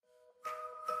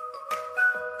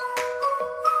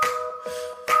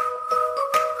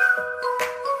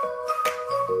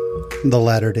The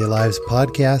Latter-day Lives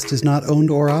podcast is not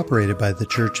owned or operated by The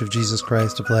Church of Jesus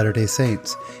Christ of Latter-day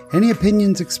Saints. Any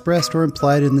opinions expressed or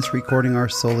implied in this recording are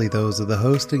solely those of the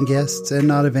host and guests and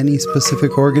not of any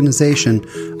specific organization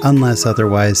unless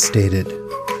otherwise stated.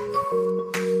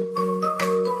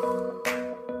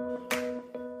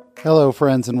 Hello,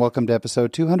 friends, and welcome to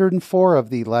episode 204 of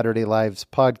the Latter-day Lives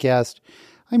podcast.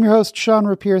 I'm your host, Sean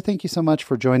Rapier. Thank you so much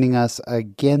for joining us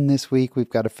again this week. We've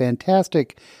got a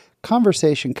fantastic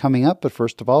conversation coming up, but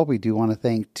first of all, we do want to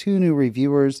thank two new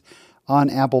reviewers on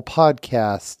Apple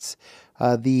Podcasts.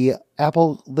 The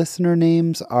Apple listener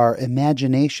names are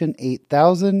Imagination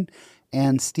 8000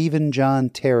 and Stephen John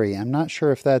Terry. I'm not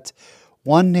sure if that's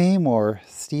one name or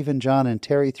Stephen John and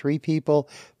Terry, three people,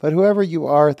 but whoever you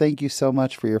are, thank you so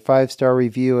much for your 5-star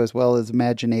review, as well as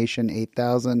Imagination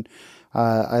 8000.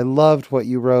 I loved what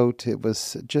you wrote. It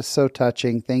was just so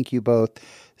touching. Thank you both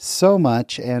so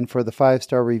much, and for the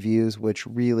 5-star reviews, which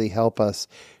really help us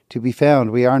to be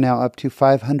found. We are now up to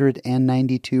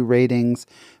 592 ratings,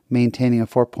 maintaining a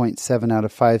 4.7 out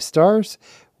of 5 stars.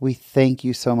 We thank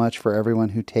you so much for everyone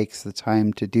who takes the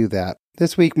time to do that.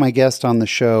 This week, my guest on the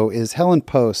show is Helen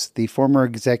Post, the former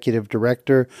executive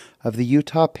director of the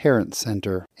Utah Parent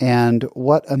Center. And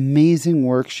what amazing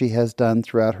work she has done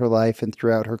throughout her life and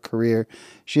throughout her career.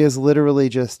 She has literally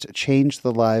just changed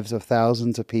the lives of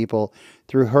thousands of people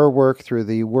through her work, through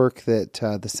the work that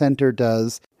the center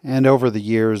does. And over the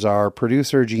years, our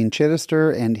producer, Gene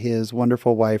Chittister, and his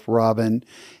wonderful wife, Robin,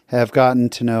 have gotten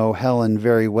to know Helen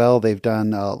very well. They've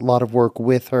done a lot of work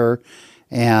with her,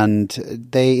 and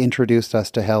they introduced us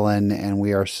to Helen, and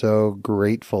we are so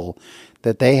grateful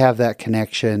that they have that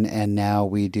connection, and now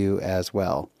we do as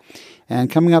well.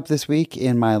 And coming up this week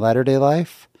in my Latter-day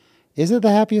Life, is it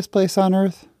the happiest place on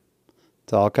earth?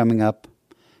 It's all coming up.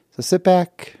 So sit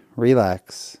back,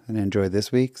 relax, and enjoy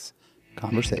this week's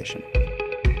conversation.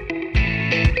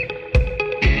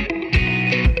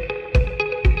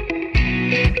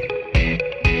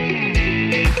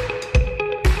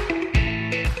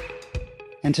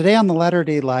 And today on the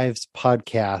Latter-day Lives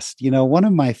podcast, one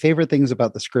of my favorite things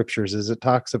about the scriptures is it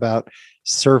talks about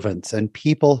servants and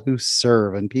people who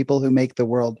serve and people who make the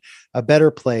world a better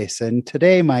place. And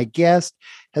today, my guest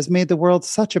has made the world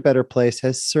such a better place,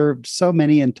 has served so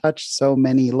many and touched so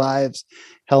many lives.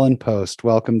 Helen Post,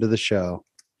 welcome to the show.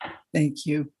 Thank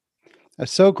you. I'm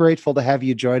so grateful to have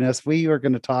you join us. We are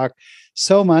going to talk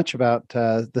so much about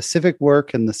the civic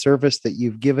work and the service that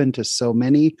you've given to so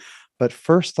many. But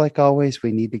first, like always,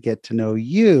 we need to get to know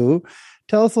you.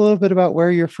 Tell us a little bit about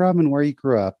where you're from and where you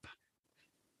grew up.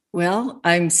 Well,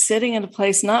 I'm sitting in a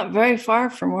place not very far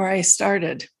from where I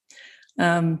started.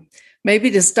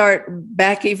 Maybe to start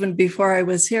back even before I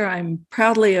was here, I'm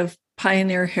proudly of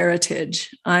pioneer heritage.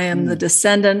 I am the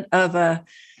descendant of a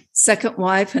second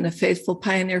wife and a faithful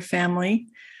pioneer family.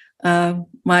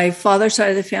 My father's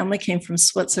side of the family came from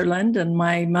Switzerland, and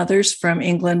my mother's from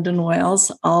England and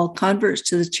Wales, all converts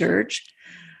to the church.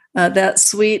 That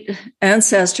sweet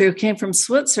ancestor who came from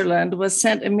Switzerland was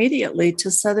sent immediately to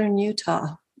southern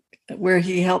Utah, where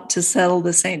he helped to settle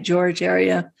the St. George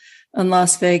area and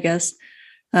Las Vegas.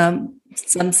 Some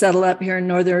settled up here in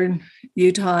northern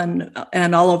Utah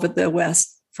and all over the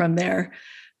West from there.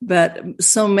 But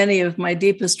so many of my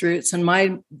deepest roots and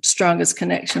my strongest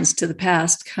connections to the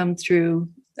past come through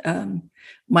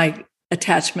my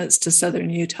attachments to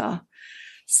southern Utah.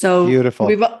 So beautiful.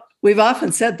 We've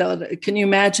often said, though, can you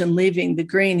imagine leaving the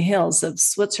green hills of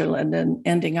Switzerland and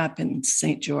ending up in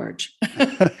St. George?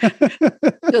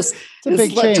 Just it's a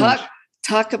big change.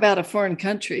 Talk about a foreign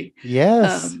country.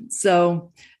 Yes.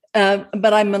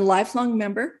 But I'm a lifelong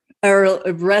member or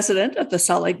a resident of the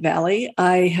Salt Lake Valley.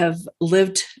 I have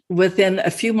lived within a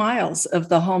few miles of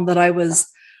the home that I was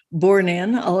born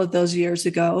in all of those years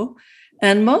ago.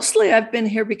 And mostly I've been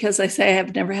here because I say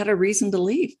I've never had a reason to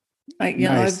leave.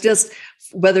 I've just,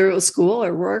 whether it was school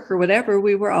or work or whatever,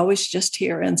 we were always just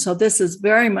here. And so this is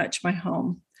very much my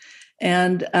home.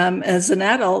 And as an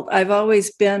adult, I've always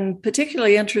been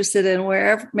particularly interested in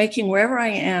making wherever I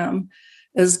am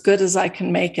as good as I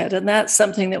can make it. And that's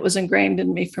something that was ingrained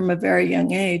in me from a very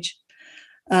young age.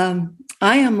 I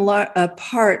am a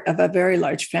part of a very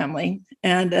large family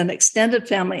and an extended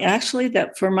family, actually,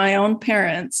 that for my own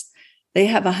parents, they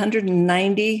have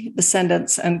 190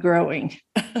 descendants and growing.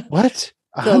 What?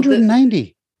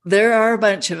 190? There are a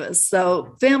bunch of us.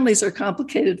 So families are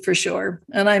complicated for sure.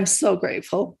 And I'm so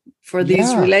grateful for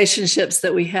these relationships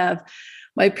that we have.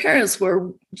 My parents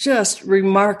were just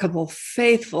remarkable,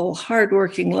 faithful,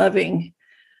 hardworking, loving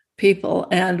people.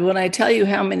 And when I tell you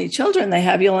how many children they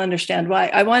have, you'll understand why.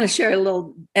 I want to share a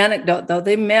little anecdote, though.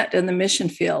 They met in the mission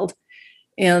field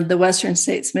in the Western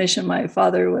States Mission. My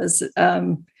father was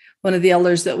one of the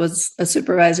elders that was a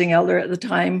supervising elder at the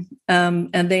time,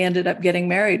 and they ended up getting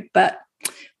married. But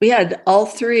we had all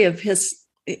three of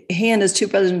he and his two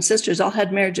brothers and sisters all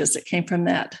had marriages that came from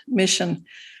that mission.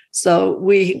 So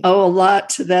we owe a lot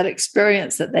to that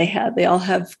experience that they had. They all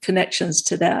have connections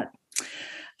to that.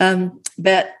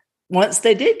 But once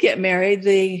they did get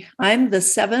married, I'm the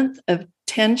seventh of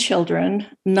 10 children,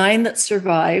 9 that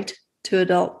survived to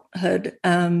adulthood.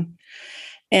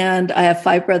 And I have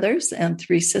 5 brothers and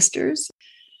 3 sisters.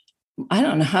 I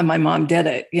don't know how my mom did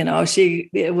it.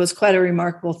 It was quite a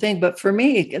remarkable thing. But for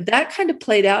me, that kind of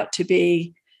played out to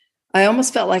be, I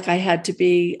almost felt like I had to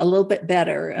be a little bit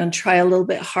better and try a little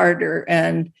bit harder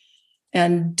and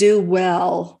do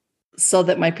well so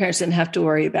that my parents didn't have to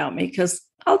worry about me. Because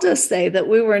I'll just say that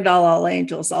we weren't all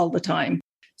angels all the time.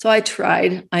 So I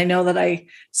tried. I know that I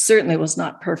certainly was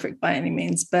not perfect by any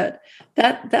means, but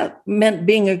that meant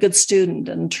being a good student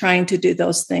and trying to do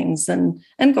those things and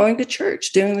going to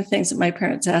church, doing the things that my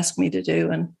parents asked me to do.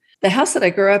 And the house that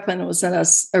I grew up in was in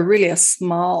a really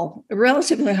small,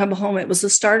 relatively humble home. It was a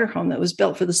starter home that was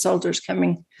built for the soldiers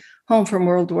coming home from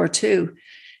World War II.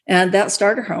 And that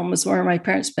starter home was where my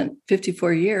parents spent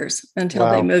 54 years until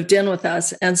they moved in with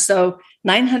us. And so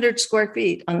 900 square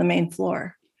feet on the main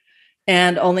floor.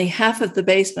 And only half of the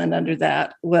basement under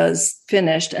that was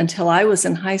finished until I was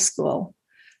in high school.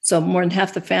 So more than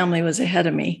half the family was ahead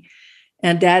of me.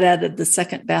 And Dad added the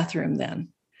second bathroom then.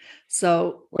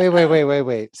 So wait.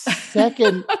 The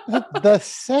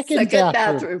second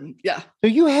bathroom. Yeah. So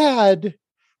you had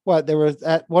what? There was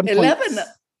at one point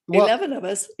 11 of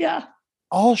us. Yeah.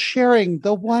 All sharing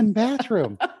the one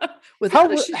bathroom.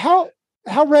 How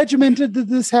regimented did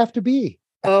this have to be?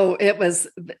 Oh,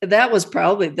 that was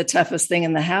probably the toughest thing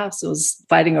in the house, was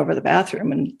fighting over the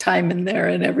bathroom and time in there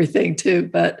and everything too.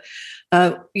 But,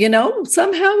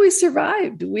 somehow we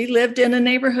survived. We lived in a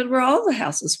neighborhood where all the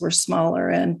houses were smaller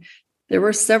and there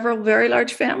were several very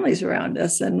large families around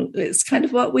us. And it's kind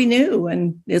of what we knew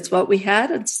and it's what we had.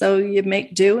 And so you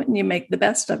make do and you make the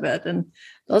best of it. And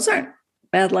those aren't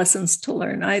bad lessons to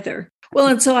learn either. Well,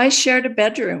 and so I shared a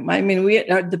bedroom. I mean,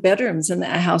 the bedrooms in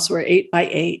that house were 8 by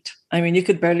 8. I mean, you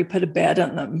could barely put a bed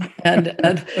on them. And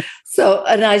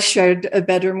I shared a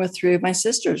bedroom with 3 of my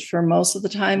sisters for most of the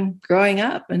time growing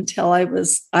up until I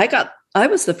was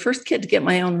the first kid to get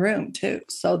my own room too.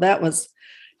 So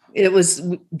it was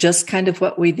just kind of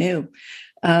what we knew.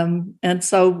 And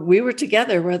so we were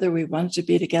together, whether we wanted to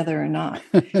be together or not.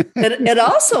 It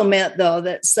also meant though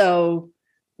that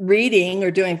reading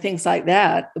or doing things like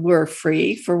that were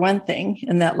free, for one thing,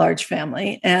 in that large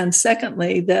family. And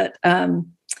secondly, that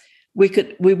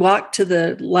we walked to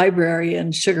the library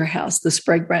in Sugar House, the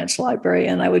Sprague Branch Library,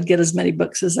 and I would get as many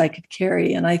books as I could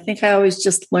carry. And I think I always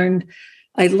just learned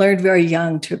very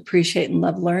young to appreciate and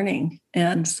love learning.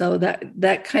 And so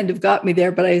that kind of got me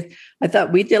there. But I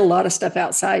thought we did a lot of stuff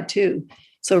outside too.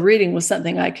 So reading was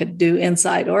something I could do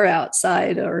inside or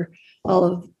outside, or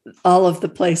all of the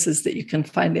places that you can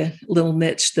find a little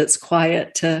niche that's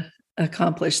quiet to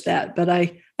accomplish that. But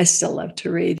I still love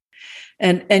to read.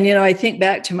 And I think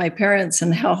back to my parents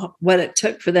and what it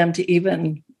took for them to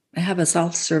even have us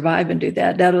all survive and do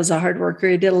that. Dad was a hard worker.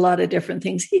 He did a lot of different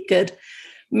things. He could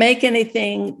make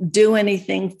anything, do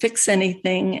anything, fix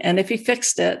anything. And if he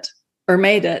fixed it or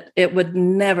made it, it would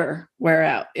never wear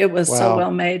out. It was so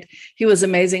well made. He was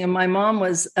amazing. And my mom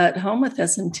was at home with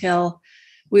us until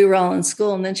we were all in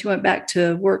school. And then she went back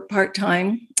to work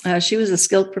part-time. She was a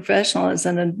skilled professional as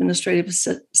an administrative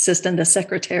assistant, a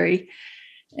secretary.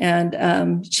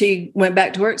 And she went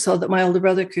back to work so that my older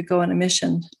brother could go on a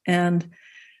mission. And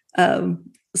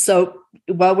so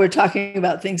while we're talking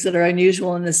about things that are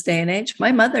unusual in this day and age,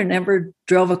 my mother never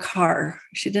drove a car.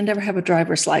 She didn't ever have a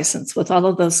driver's license with all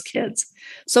of those kids.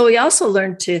 So we also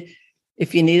learned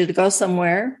if you needed to go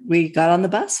somewhere, we got on the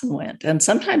bus and went. And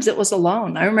sometimes it was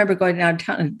alone. I remember going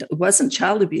downtown, and it wasn't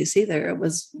child abuse either. It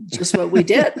was just what we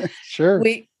did. Sure.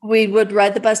 We would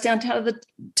ride the bus downtown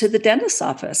to the dentist's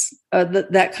office,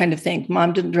 that kind of thing.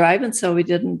 Mom didn't drive. And so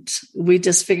we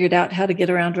just figured out how to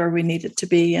get around where we needed to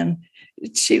be. And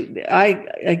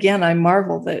I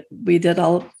marvel that we did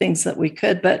all the things that we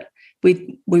could, but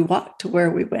we walked to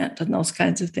where we went and those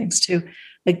kinds of things too.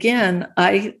 Again,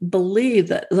 I believe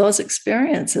that those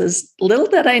experiences, little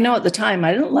that I know at the time,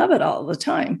 I didn't love it all the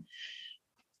time.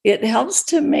 It helps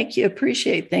to make you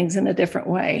appreciate things in a different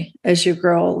way as you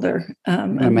grow older.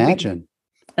 Imagine.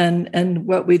 And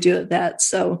what we do at that.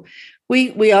 So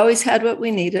we always had what we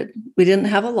needed. We didn't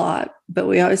have a lot, but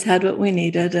we always had what we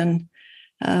needed. And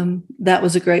that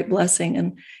was a great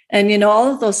blessing. And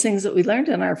all of those things that we learned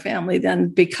in our family, then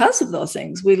because of those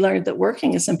things, we learned that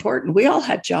working is important. We all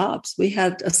had jobs. We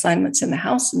had assignments in the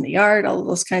house, in the yard, all of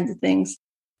those kinds of things.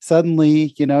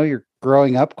 Suddenly, you're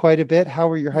growing up quite a bit. How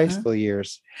were your high school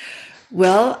years?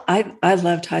 Well, I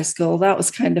loved high school. That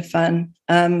was kind of fun.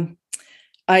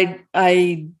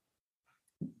 I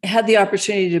had the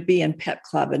opportunity to be in pep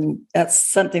club, and that's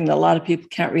something that a lot of people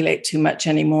can't relate to much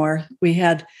anymore.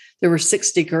 There were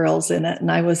 60 girls in it,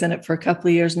 and I was in it for a couple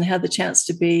of years and had the chance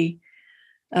to be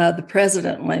the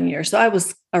president one year. So I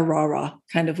was a rah-rah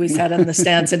kind of. We sat in the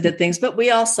stands and did things, but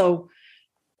we also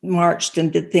marched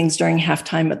and did things during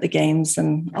halftime at the games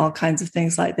and all kinds of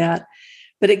things like that.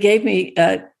 But it gave me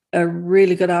a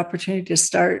really good opportunity to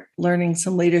start learning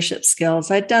some leadership skills.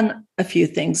 I'd done a few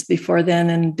things before then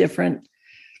in different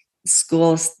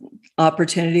school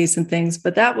opportunities and things,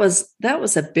 but that was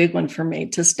a big one for me.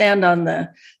 To stand on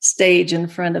the stage in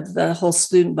front of the whole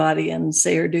student body and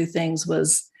say or do things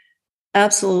was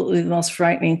absolutely the most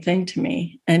frightening thing to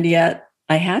me. And yet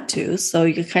I had to. So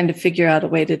you kind of figure out a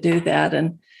way to do that.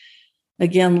 And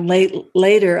again,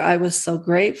 later, I was so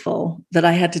grateful that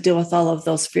I had to deal with all of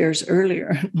those fears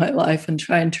earlier in my life and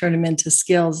try and turn them into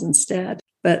skills instead.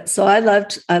 But so I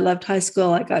loved high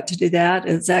school. I got to do that.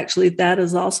 That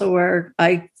is also where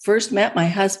I first met my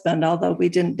husband, although we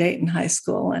didn't date in high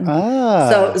school. And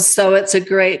so it's a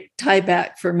great tie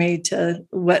back for me to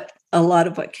a lot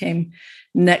of what came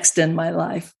next in my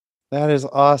life. That is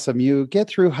awesome. You get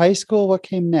through high school. What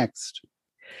came next?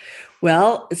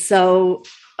 Well, so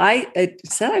I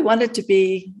said I wanted to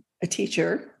be a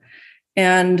teacher,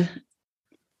 and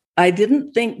I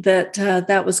didn't think that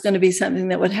that was going to be something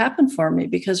that would happen for me,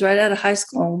 because right out of high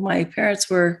school, my parents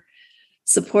were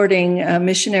supporting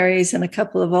missionaries and a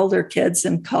couple of older kids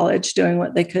in college, doing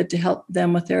what they could to help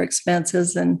them with their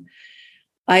expenses. And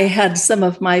I had some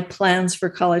of my plans for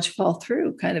college fall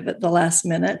through kind of at the last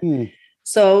minute.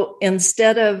 So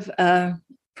instead of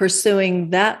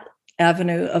pursuing that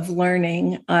avenue of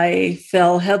learning, I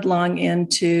fell headlong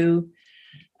into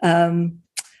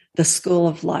the school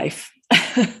of life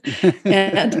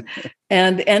and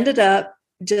ended up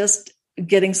just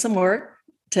getting some work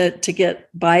to get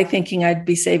by, thinking I'd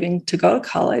be saving to go to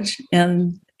college.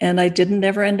 And I didn't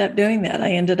ever end up doing that.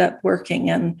 I ended up working.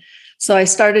 And so I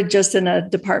started just in a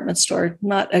department store,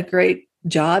 not a great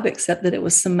job, except that it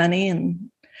was some money and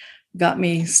got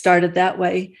me started that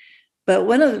way. But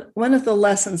one of the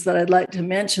lessons that I'd like to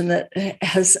mention that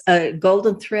has a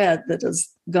golden thread that has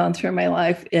gone through my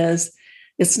life is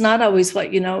it's not always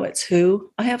what you know, it's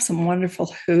who. I have some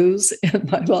wonderful who's in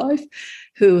my life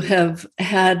who have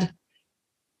had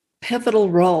pivotal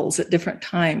roles at different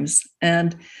times.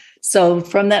 And so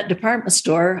from that department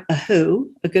store,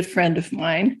 a good friend of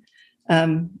mine,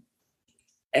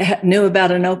 knew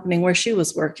about an opening where she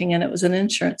was working, and it was an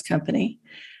insurance company.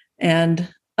 And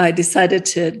I decided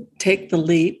to take the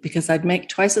leap because I'd make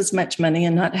twice as much money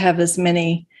and not have as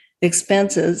many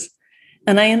expenses.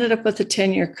 And I ended up with a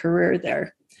 10-year career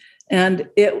there. And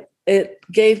it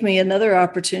gave me another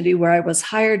opportunity where I was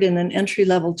hired in an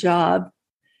entry-level job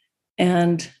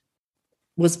and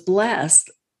was blessed,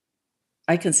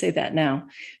 I can say that now,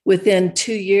 within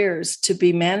 2 years to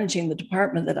be managing the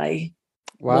department that I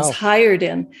was hired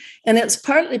in. And it's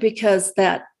partly because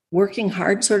that working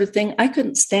hard sort of thing, I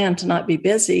couldn't stand to not be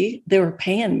busy. They were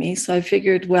paying me. So I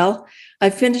figured, well, I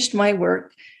finished my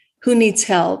work. Who needs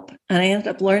help? And I ended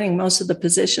up learning most of the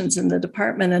positions in the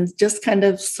department and just kind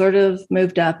of sort of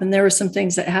moved up. And there were some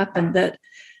things that happened that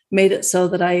made it so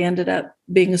that I ended up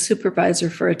being a supervisor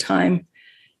for a time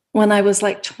when I was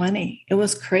like 20. It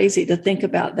was crazy to think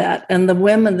about that. And the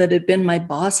women that had been my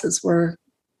bosses were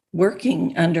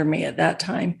working under me at that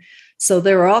time. So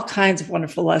there were all kinds of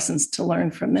wonderful lessons to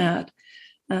learn from that.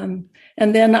 And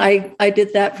then I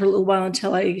did that for a little while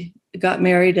until I got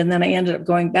married. And then I ended up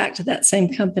going back to that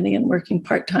same company and working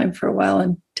part-time for a while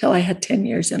until I had 10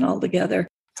 years in altogether.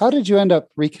 How did you end up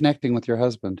reconnecting with your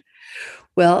husband?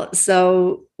 Well,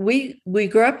 so we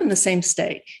grew up in the same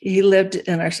state. He lived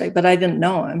in our state, but I didn't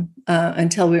know him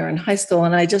until we were in high school.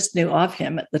 And I just knew of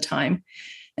him at the time.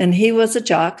 And he was a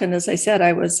jock. And as I said,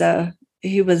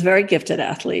 he was a very gifted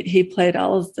athlete. He played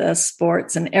all of the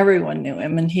sports and everyone knew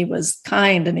him. And he was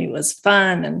kind and he was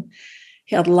fun and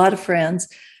he had a lot of friends.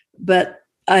 But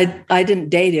I didn't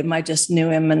date him. I just knew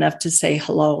him enough to say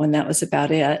hello, and that was about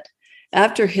it.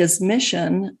 After his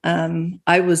mission,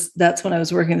 that's when I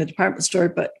was working in the department store,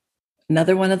 but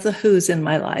another one of the who's in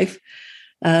my life,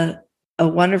 a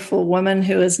wonderful woman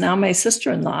who is now my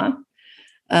sister-in-law,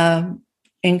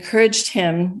 encouraged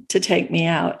him to take me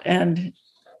out. And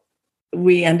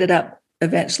we ended up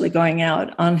eventually going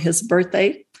out on his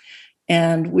birthday.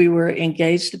 And we were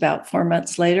engaged about 4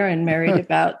 months later and married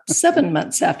about 7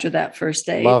 months after that first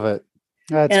date. Love it.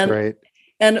 That's great.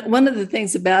 And one of the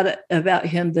things about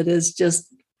him that is just,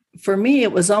 for me,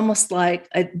 it was almost like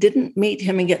I didn't meet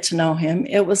him and get to know him.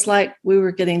 It was like we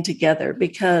were getting together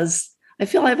because I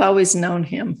feel I've always known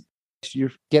him.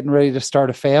 You're getting ready to start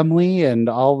a family and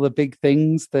all the big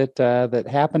things that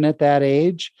happen at that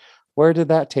age. Where did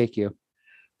that take you?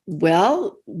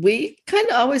 Well, we kind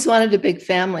of always wanted a big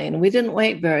family, and we didn't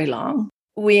wait very long.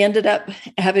 We ended up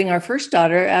having our first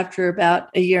daughter after about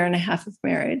a year and a half of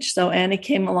marriage. So Annie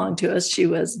came along to us. She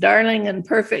was darling and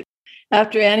perfect.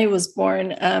 After Annie was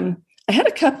born, I had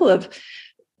a couple of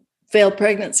failed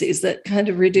pregnancies that kind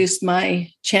of reduced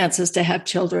my chances to have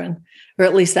children, or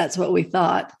at least that's what we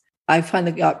thought. I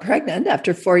finally got pregnant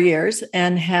after 4 years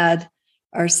and had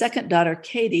our second daughter,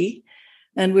 Katie,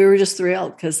 and we were just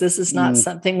thrilled because this is not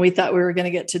something we thought we were going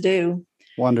to get to do.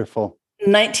 Wonderful.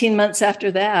 19 months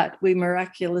after that, we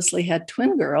miraculously had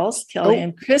twin girls, Kelly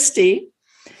and Christy.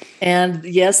 And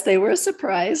yes, they were a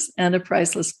surprise and a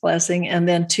priceless blessing. And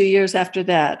then 2 years after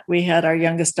that, we had our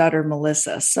youngest daughter,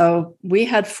 Melissa. So we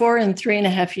had 4 in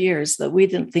 3.5 years that we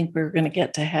didn't think we were going to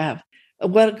get to have.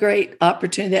 What a great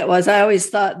opportunity that was. I always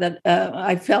thought that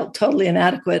I felt totally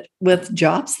inadequate with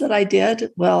jobs that I did.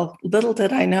 Well, little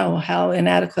did I know how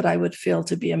inadequate I would feel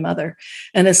to be a mother,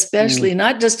 and especially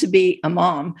not just to be a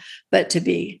mom, but to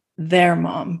be their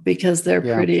mom, because they're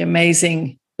pretty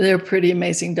amazing. They're pretty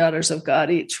amazing daughters of God,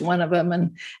 each one of them.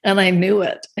 And I knew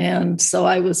it. And so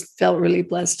I felt really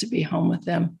blessed to be home with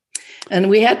them. And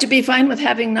we had to be fine with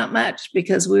having not much,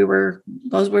 because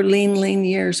those were lean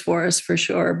years for us for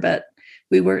sure. But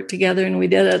we worked together and we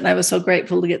did it. And I was so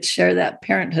grateful to get to share that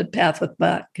parenthood path with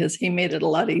Buck, because he made it a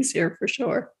lot easier for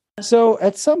sure. So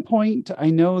at some point, I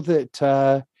know that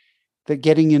that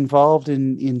getting involved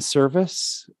in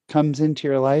service comes into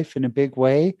your life in a big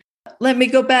way. Let me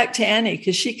go back to Annie,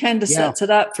 because she kind of sets it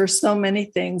up for so many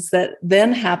things that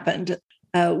then happened.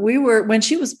 When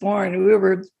she was born, we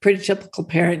were pretty typical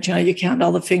parents. You know, you count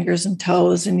all the fingers and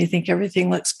toes and you think everything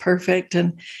looks perfect.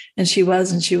 And she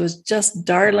was just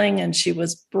darling, and she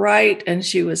was bright, and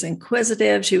she was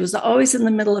inquisitive. She was always in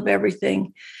the middle of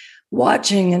everything,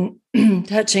 watching and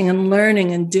touching and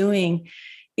learning and doing,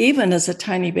 even as a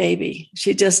tiny baby.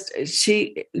 She just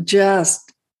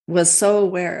was so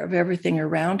aware of everything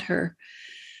around her.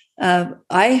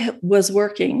 I was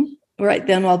working right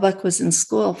then while Buck was in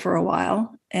school for a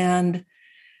while. And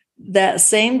that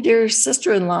same dear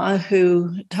sister-in-law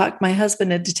who talked my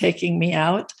husband into taking me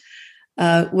out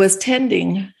was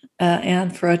tending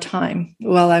Anne for a time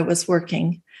while I was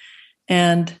working.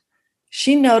 And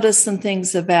she noticed some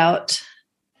things about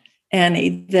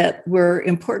Annie that were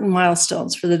important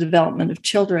milestones for the development of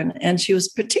children. And she was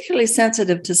particularly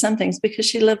sensitive to some things because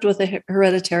she lived with a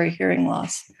hereditary hearing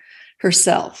loss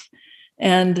herself.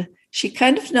 And she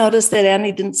kind of noticed that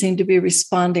Annie didn't seem to be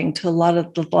responding to a lot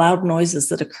of the loud noises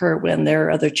that occur when there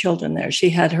are other children there. She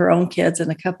had her own kids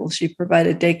and a couple she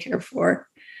provided daycare for,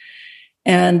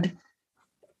 and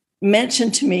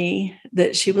mentioned to me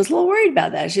that she was a little worried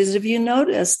about that. She said, "Have you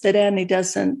noticed that Annie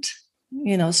doesn't,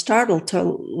 startle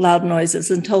to loud noises?"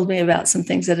 And told me about some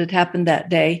things that had happened that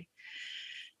day.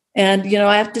 And,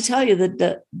 I have to tell you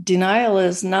that denial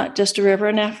is not just a river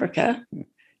in Africa.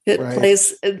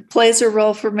 It plays a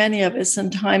role for many of us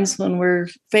in times when we're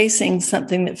facing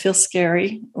something that feels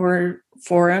scary or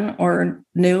foreign or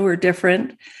new or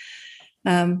different.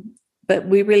 But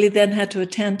we really then had to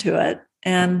attend to it,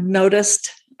 and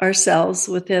noticed ourselves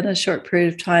within a short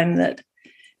period of time that,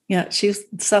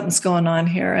 something's going on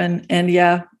here.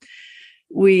 And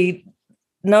we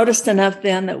noticed enough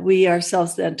then that we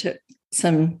ourselves then took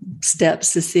some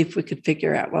steps to see if we could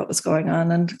figure out what was going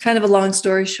on. And kind of a long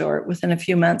story short, within a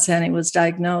few months, Annie was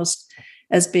diagnosed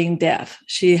as being deaf.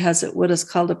 She has what is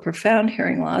called a profound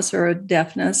hearing loss, or a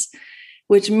deafness,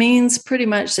 which means pretty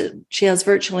much that she has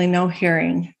virtually no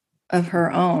hearing of her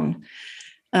own.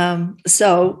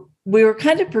 So we were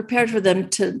kind of prepared for them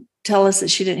to tell us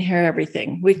that she didn't hear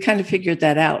everything. We kind of figured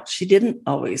that out. She didn't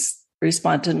always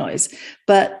respond to noise,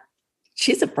 but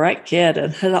she's a bright kid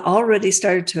and had already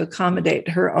started to accommodate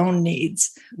her own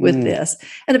needs with this.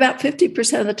 And about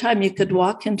 50% of the time, you could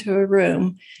walk into a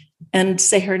room and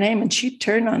say her name and she'd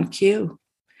turn on cue.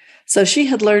 So she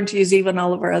had learned to use even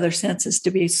all of her other senses to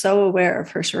be so aware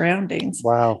of her surroundings.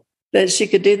 Wow. That she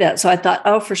could do that. So I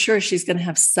thought, for sure, she's going to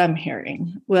have some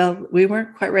hearing. Well, we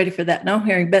weren't quite ready for that, no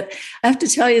hearing. But I have to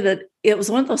tell you that it was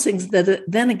one of those things that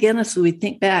then again, as we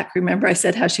think back, remember I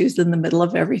said how she was in the middle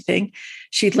of everything.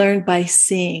 She learned by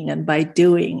seeing and by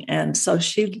doing. And so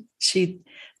she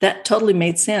that totally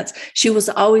made sense. She was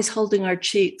always holding our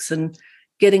cheeks and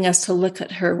getting us to look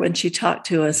at her when she talked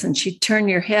to us, and she'd turn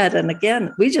your head. And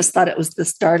again, we just thought it was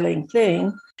this darling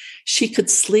thing. She could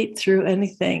sleep through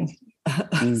anything.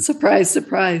 Surprise,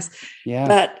 surprise. Yeah.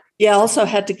 But yeah, also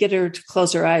had to get her to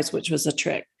close her eyes, which was a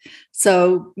trick.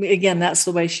 So again, that's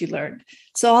the way she learned.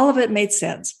 So all of it made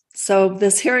sense. So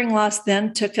this hearing loss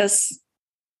then took us,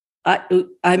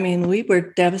 I mean, we were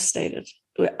devastated.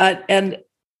 And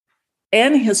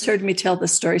Annie has heard me tell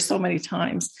this story so many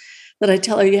times that I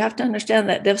tell her, you have to understand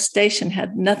that devastation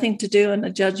had nothing to do in a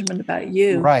judgment about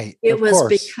you. Right. It was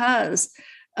because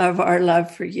of our love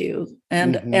for you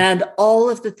and all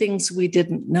of the things we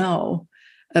didn't know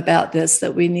about this,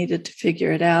 that we needed to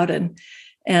figure it out.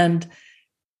 And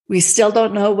we still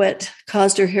don't know what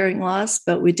caused her hearing loss,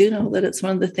 but we do know that it's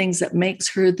one of the things that makes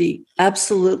her the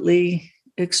absolutely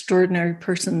extraordinary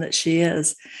person that she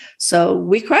is. So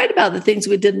we cried about the things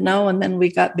we didn't know, and then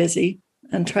we got busy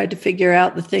and tried to figure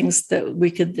out the things that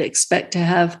we could expect to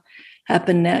have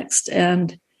happen next.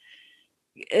 And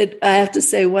I have to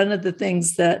say, one of the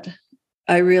things that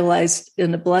I realized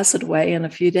in a blessed way in a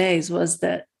few days was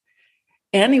that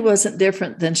Annie wasn't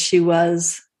different than she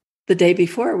was the day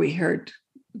before we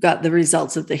got the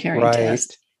results of the hearing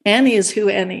test. Annie is who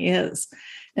Annie is.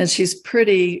 And she's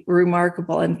pretty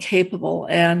remarkable and capable.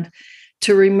 And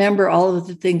to remember all of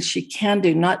the things she can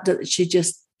do, not that she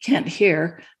just can't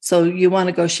hear. So you want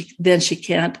to go, then she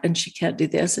can't, and she can't do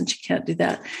this, and she can't do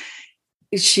that.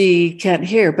 She can't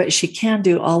hear, but she can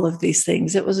do all of these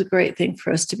things. It was a great thing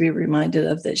for us to be reminded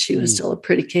of, that she was still a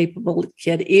pretty capable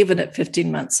kid, even at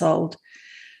 15 months old.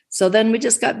 So then we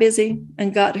just got busy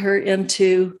and got her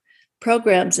into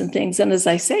programs and things. And as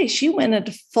I say, she went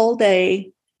into full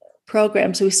day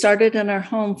programs. We started in our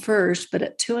home first, but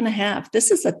at 2.5, this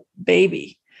is a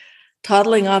baby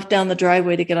toddling off down the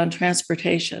driveway to get on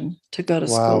transportation to go to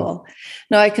school.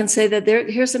 Now I can say that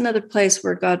here's another place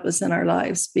where God was in our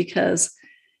lives, because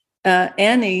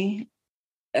Annie,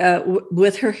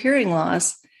 with her hearing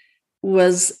loss,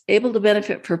 was able to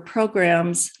benefit from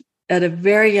programs at a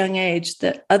very young age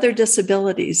that other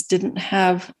disabilities didn't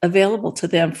have available to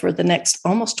them for the next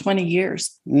almost 20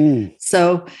 years.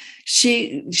 So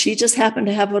she just happened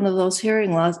to have one of those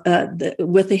hearing loss,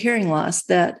 with the hearing loss,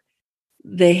 that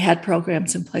they had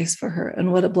programs in place for her.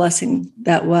 And what a blessing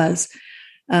that was.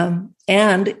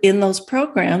 And in those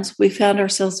programs, we found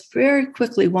ourselves very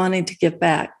quickly wanting to give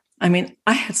back. I mean,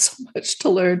 I had so much to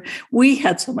learn. We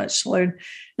had so much to learn.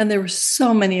 And there were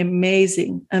so many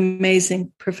amazing,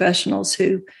 amazing professionals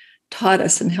who taught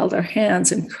us and held our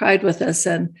hands and cried with us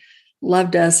and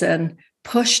loved us and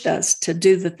pushed us to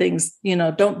do the things,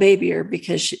 don't baby her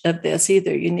because of this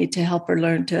either. You need to help her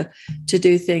learn to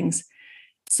do things.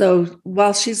 So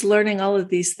while she's learning all of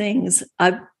these things,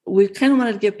 we kind of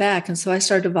wanted to get back. And so I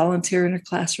started to volunteer in her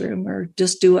classroom or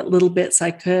just do what little bits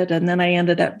I could. And then I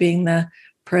ended up being the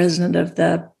president of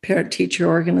the parent-teacher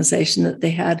organization that they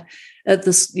had at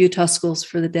the Utah Schools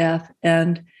for the Deaf.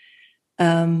 And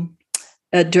during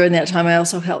that time, I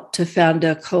also helped to found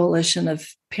a coalition of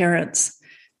parents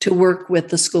to work with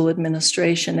the school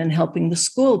administration and helping the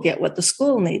school get what the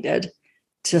school needed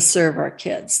to serve our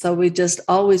kids. So we just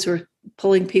always were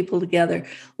pulling people together,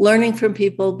 learning from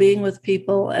people, being with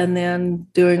people, and then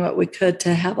doing what we could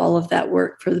to have all of that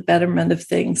work for the betterment of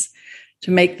things, to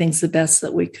make things the best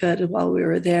that we could while we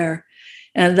were there.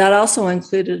 And that also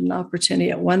included an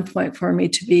opportunity at one point for me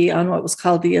to be on what was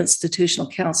called the Institutional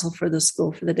Council for the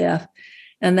School for the Deaf.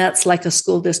 And that's like a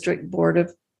school district board.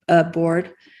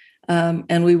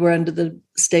 And we were under the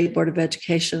State Board of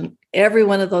Education. Every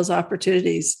one of those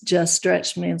opportunities just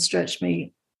stretched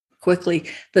me quickly.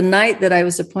 The night that I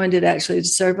was appointed actually to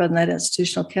serve on that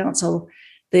Institutional Council,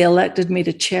 they elected me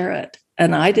to chair it.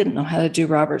 And I didn't know how to do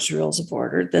Robert's Rules of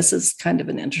Order. This is kind of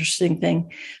an interesting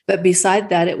thing. But beside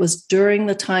that, it was during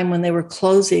the time when they were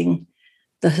closing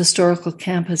the historical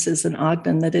campuses in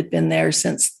Ogden that had been there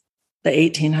since the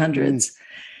 1800s.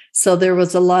 So there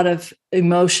was a lot of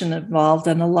emotion involved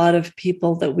and a lot of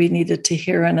people that we needed to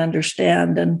hear and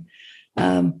understand. And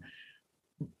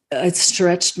it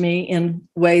stretched me in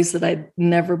ways that I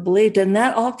never believed. And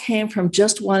that all came from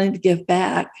just wanting to give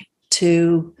back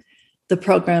to the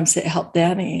programs that helped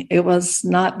Danny. It was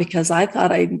not because I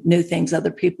thought I knew things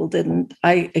other people didn't.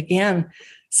 I, again,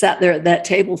 sat there at that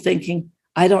table thinking,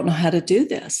 I don't know how to do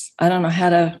this. I don't know how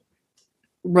to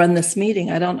run this meeting.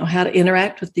 I don't know how to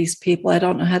interact with these people. I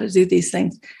don't know how to do these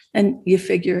things. And you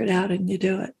figure it out and you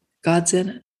do it. God's in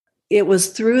it. It was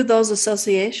through those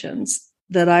associations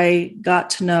that I got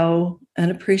to know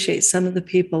and appreciate some of the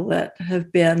people that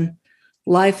have been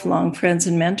lifelong friends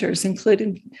and mentors,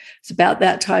 including it's about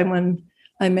that time when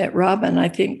I met Robin. I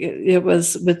think it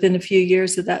was within a few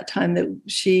years of that time that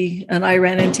she and I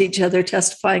ran into each other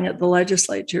testifying at the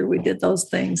legislature. We did those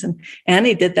things. And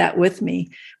Annie did that with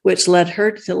me, which led her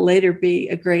to later be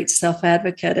a great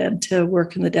self-advocate and to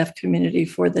work in the deaf community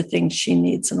for the things she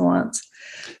needs and wants.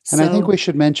 And I think we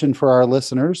should mention for our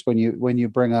listeners, when you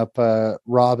bring up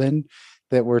Robin,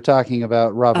 that we're talking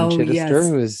about Robin Chittister,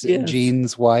 who is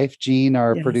Jean's wife. Jean,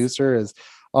 our producer, is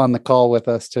on the call with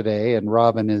us today, and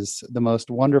Robin is the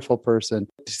most wonderful person.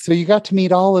 So you got to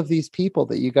meet all of these people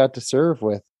that you got to serve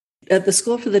with. At the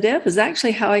School for the Deaf is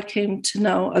actually how I came to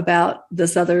know about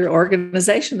this other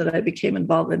organization that I became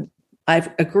involved in. I've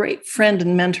a great friend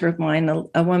and mentor of mine,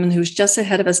 a woman who's just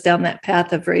ahead of us down that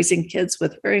path of raising kids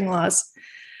with hearing loss,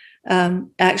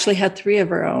 actually had 3 of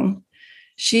her own.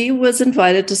 She was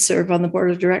invited to serve on the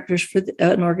board of directors for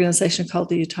an organization called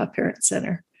the Utah Parent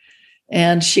Center.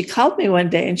 And she called me one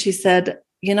day and she said,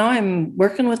 I'm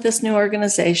working with this new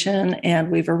organization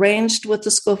and we've arranged with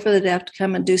the School for the Deaf to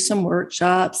come and do some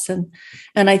workshops. And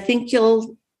I think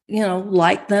you'll,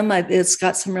 like them. It's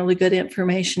got some really good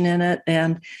information in it.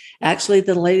 And actually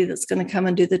the lady that's going to come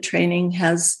and do the training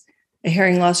has a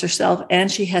hearing loss herself,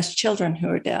 and she has children who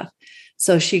are deaf.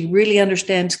 So she really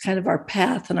understands kind of our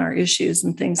path and our issues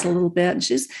and things a little bit. And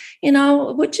she's,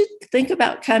 would you think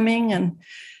about coming?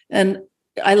 And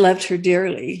I loved her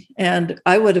dearly, and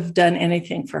I would have done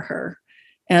anything for her.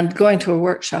 And going to a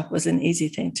workshop was an easy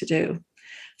thing to do.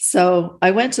 So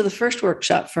I went to the first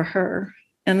workshop for her,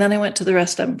 and then I went to the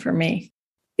rest of them for me.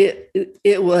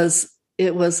 It was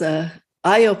a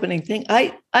eye-opening thing.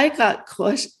 I got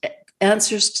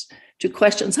answers to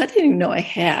questions I didn't even know I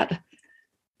had.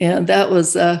 And that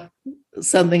was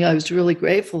something I was really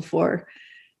grateful for.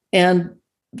 And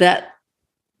that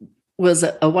was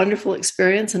a wonderful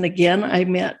experience. And again, I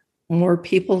met more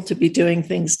people to be doing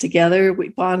things together. We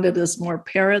bonded as more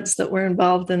parents that were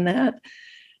involved in that.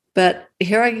 But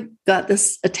here I got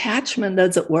this attachment,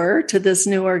 as it were, to this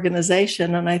new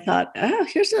organization. And I thought,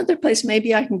 here's another place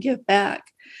maybe I can give back.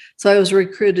 So I was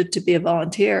recruited to be a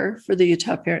volunteer for the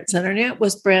Utah Parent Center. And it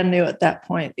was brand new at that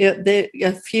point.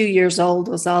 A few years old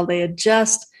was all. They had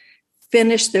just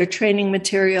finished their training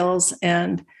materials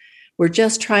and were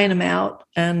just trying them out.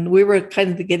 And we were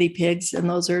kind of the guinea pigs in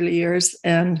those early years.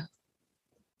 And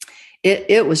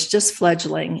it was just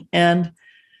fledgling. And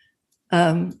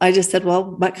I just said, well,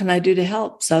 what can I do to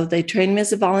help? So they trained me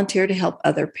as a volunteer to help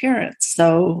other parents.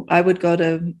 So I would go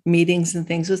to meetings and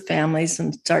things with families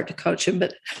and start to coach them.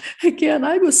 But again,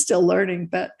 I was still learning.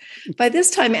 But by this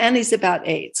time, Annie's about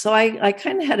 8. So I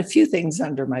kind of had a few things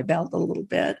under my belt a little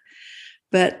bit.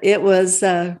 But it was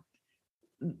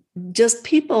just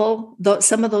people,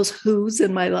 some of those who's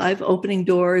in my life, opening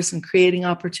doors and creating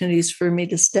opportunities for me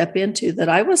to step into that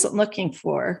I wasn't looking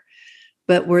for,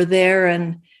 but were there.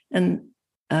 And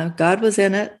God was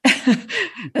in it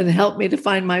and helped me to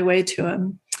find my way to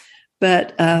him.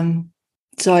 But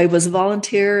so I was a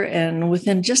volunteer, and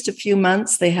within just a few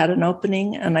months, they had an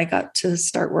opening and I got to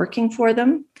start working for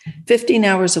them 15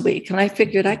 hours a week. And I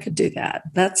figured I could do that.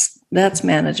 That's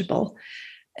manageable.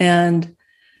 And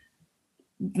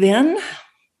then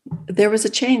there was a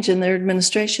change in their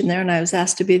administration there, and I was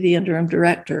asked to be the interim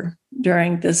director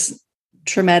during this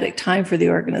traumatic time for the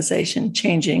organization,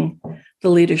 changing the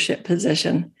leadership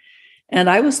position. And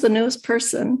I was the newest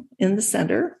person in the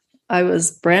center. I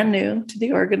was brand new to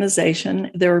the organization.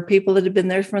 There were people that had been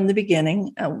there from the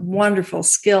beginning, wonderful,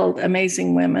 skilled,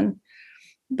 amazing women.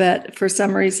 But for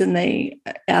some reason, they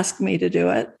asked me to do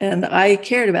it. And I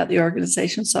cared about the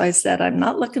organization. So I said, I'm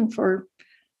not looking for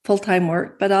full-time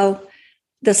work, but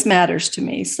this matters to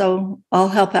me. So I'll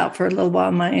help out for a little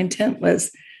while. My intent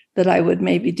was that I would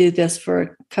maybe do this for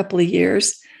a couple of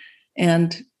years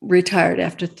and retired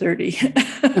after 30.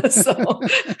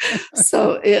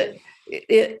 so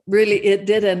it really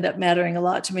did end up mattering a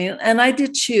lot to me. And I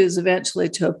did choose eventually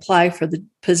to apply for the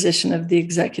position of the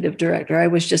executive director. I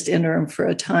was just interim for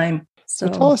a time. So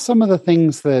tell us some of the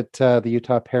things that the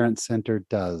Utah Parent Center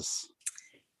does.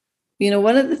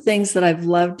 One of the things that I've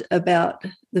loved about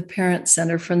the Parent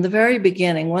Center from the very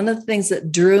beginning, one of the things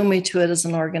that drew me to it as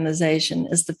an organization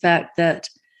is the fact that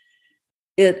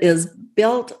it is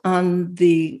built on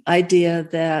the idea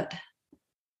that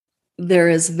there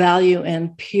is value in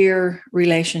peer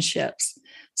relationships.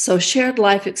 So shared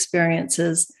life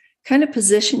experiences kind of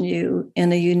position you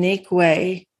in a unique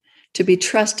way to be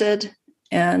trusted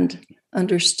and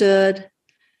understood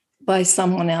by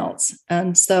someone else.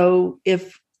 And so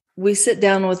if we sit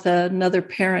down with another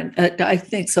parent, I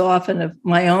think so often of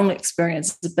my own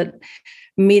experiences, but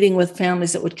meeting with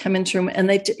families that would come into room,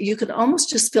 and you could almost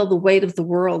just feel the weight of the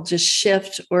world just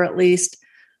shift, or at least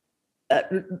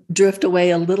drift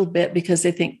away a little bit because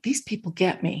they think these people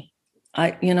get me.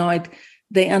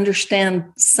 They understand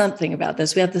something about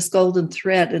this. We have this golden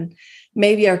thread, and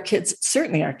maybe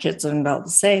certainly our kids are about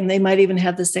the same. They might even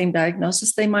have the same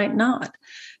diagnosis. They might not,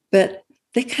 but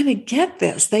they kind of get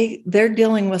this. They're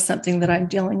dealing with something that I'm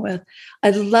dealing with.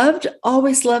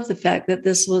 Always loved the fact that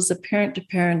this was a parent to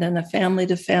parent and a family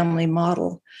to family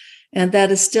model. And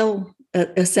that is still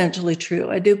essentially true.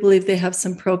 I do believe they have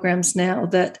some programs now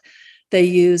that they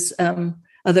use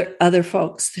other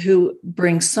folks who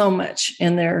bring so much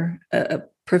in their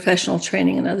professional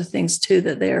training and other things too,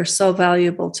 that they are so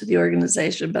valuable to the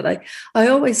organization. But I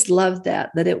always loved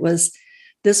that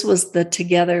this was the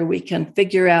together we can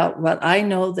figure out what I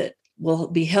know that will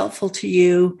be helpful to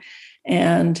you,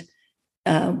 and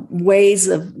ways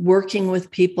of working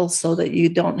with people so that you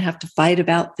don't have to fight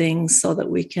about things, so that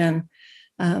we can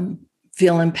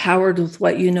feel empowered with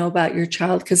what you know about your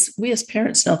child, because we as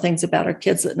parents know things about our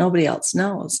kids that nobody else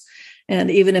knows. And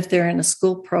even if they're in a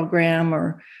school program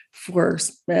or for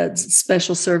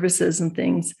special services and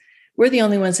things, we're the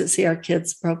only ones that see our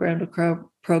kids program to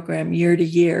program, year to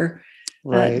year.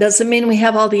 Right. Doesn't mean we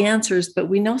have all the answers, but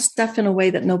we know stuff in a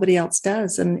way that nobody else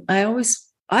does. And I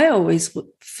always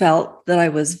felt that I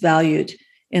was valued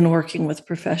in working with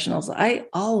professionals. I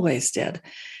always did.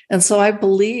 And so I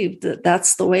believed that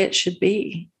that's the way it should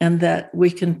be, and that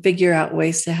we can figure out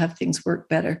ways to have things work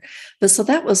better. But so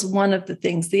that was one of the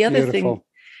things. The other thing,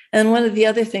 and one of the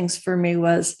other things for me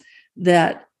was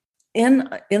that in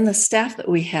the staff that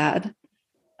we had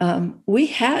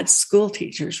school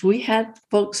teachers, we had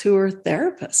folks who were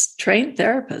therapists, trained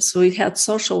therapists. We had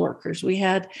social workers,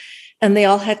 and they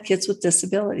all had kids with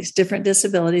disabilities, different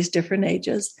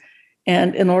ages.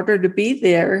 And in order to be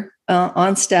there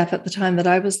on staff at the time that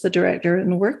I was the director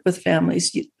and work with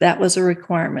families, that was a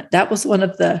requirement. That was one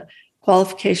of the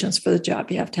qualifications for the job.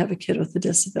 You have to have a kid with a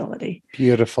disability.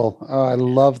 Beautiful. Oh, I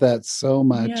love that so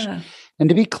much. Yeah. And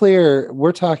to be clear,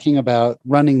 we're talking about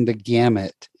running the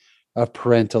gamut of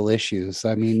parental issues.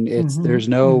 I mean,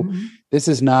 this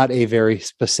is not a very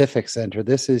specific center.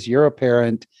 This is, you're a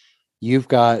parent, you've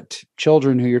got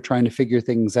children who you're trying to figure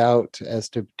things out as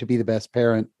to be the best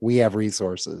parent. We have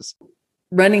resources.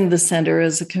 Running the center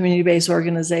as a community-based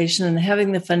organization and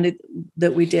having the funding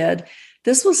that we did,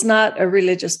 this was not a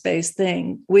religious-based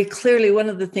thing. One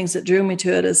of the things that drew me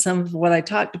to it is some of what I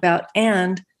talked about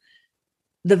and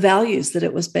the values that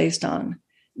it was based on,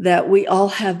 that we all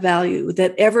have value,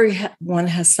 that everyone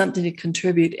has something to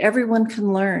contribute. Everyone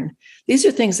can learn. These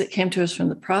are things that came to us from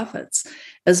the prophets,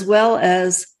 as well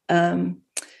as our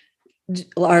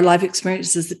life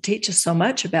experiences that teach us so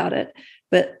much about it.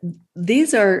 But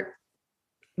these are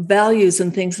values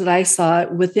and things that I saw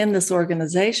within this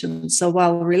organization. So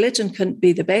while religion couldn't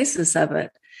be the basis of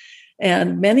it,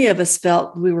 and many of us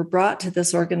felt we were brought to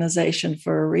this organization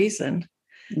for a reason,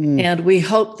 and we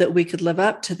hoped that we could live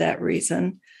up to that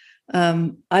reason.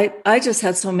 I just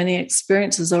had so many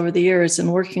experiences over the years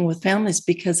in working with families,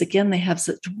 because again, they have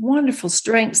such wonderful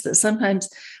strengths that sometimes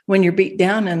when you're beat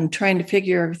down and trying to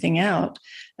figure everything out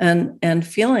and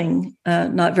feeling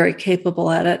not very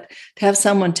capable at it, to have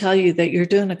someone tell you that you're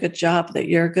doing a good job, that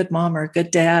you're a good mom or a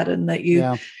good dad, and that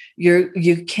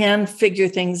you can figure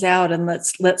things out, and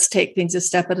let's take things a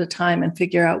step at a time and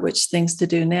figure out which things to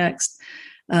do next.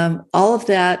 All of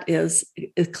that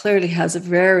it clearly has a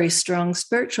very strong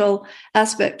spiritual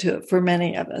aspect to it for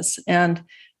many of us. And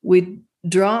we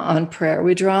draw on prayer,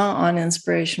 we draw on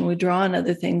inspiration, we draw on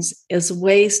other things as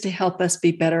ways to help us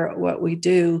be better at what we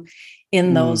do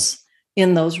in those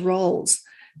roles.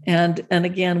 And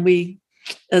again, we,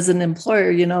 as an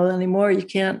employer, anymore,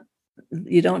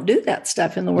 you don't do that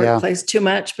stuff in the workplace too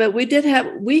much, but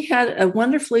we had a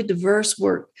wonderfully diverse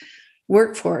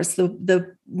workforce.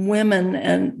 The women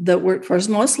and the workforce,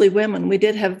 mostly women. We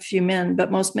did have a few men,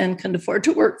 but most men couldn't afford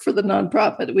to work for the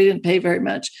nonprofit. We didn't pay very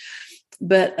much,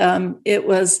 but it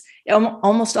was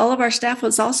almost all of our staff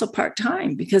was also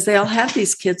part-time, because they all had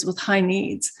these kids with high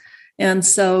needs. And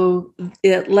so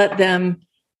it let them,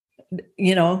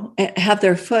 have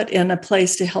their foot in a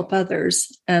place to help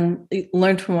others and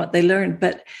learn from what they learned.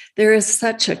 But there is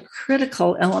such a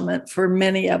critical element for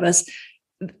many of us.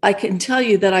 I can tell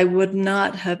you that I would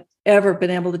not have ever been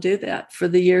able to do that for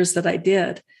the years that I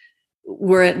did,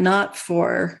 were it not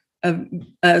for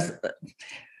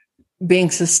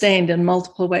being sustained in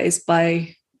multiple ways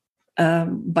by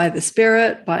the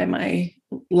Spirit, by my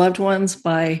loved ones,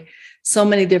 by so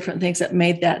many different things that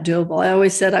made that doable. I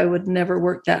always said I would never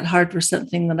work that hard for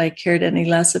something that I cared any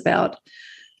less about.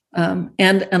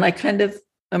 And I kind of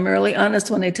I'm really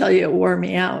honest when I tell you it wore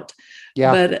me out.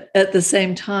 Yeah. But at the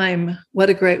same time, what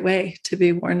a great way to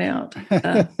be worn out.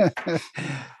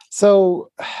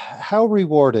 So, how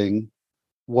rewarding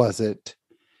was it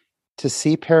to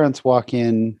see parents walk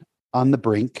in on the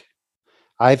brink?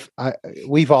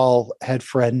 We've all had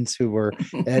friends who were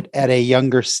at a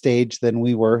younger stage than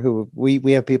we were, who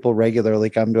we have people regularly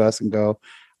come to us and go,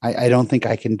 I don't think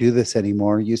I can do this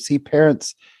anymore. To see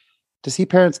parents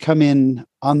come in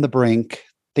on the brink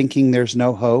thinking there's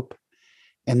no hope,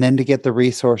 and then to get the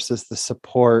resources, the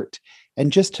support,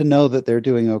 and just to know that they're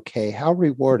doing okay. How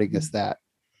rewarding is that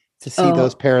to see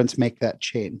those parents make that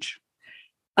change?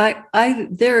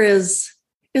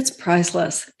 It's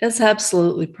priceless. It's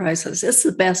absolutely priceless. It's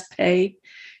the best pay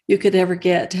you could ever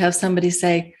get to have somebody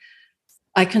say,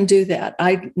 I can do that.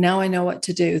 Now I know what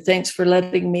to do. Thanks for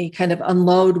letting me kind of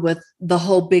unload with the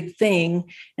whole big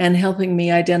thing and helping me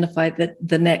identify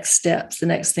the next steps, the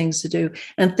next things to do.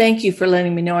 And thank you for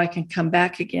letting me know I can come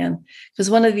back again. Because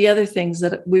one of the other things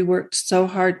that we worked so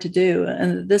hard to do,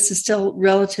 and this is still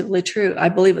relatively true, I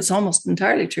believe it's almost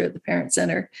entirely true at the Parent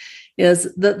Center, is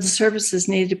that the services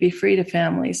need to be free to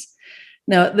families.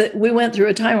 Now, we went through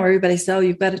a time where everybody said, oh,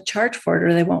 you've got to charge for it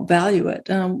or they won't value it.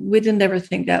 We didn't ever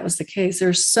think that was the case.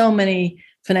 There's so many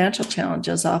financial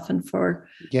challenges often for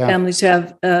families who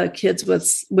have kids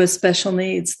with special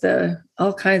needs,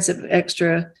 all kinds of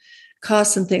extra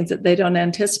costs and things that they don't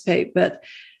anticipate. But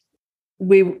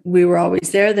we were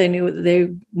always there. They knew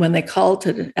that when they called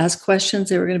to ask questions,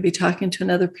 they were going to be talking to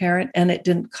another parent, and it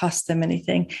didn't cost them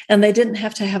anything. And they didn't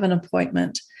have to have an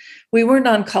appointment. We weren't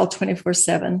on call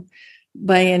 24/7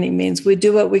 by any means. We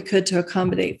do what we could to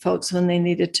accommodate folks when they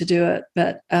needed to do it.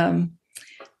 But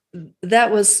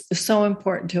that was so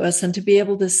important to us. And to be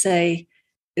able to say,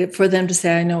 for them to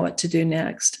say, I know what to do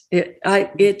next.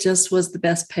 It just was the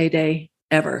best payday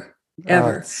ever. Oh,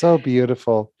 it's so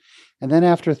beautiful. And then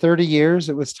after 30 years,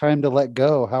 it was time to let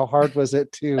go. How hard is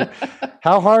it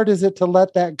to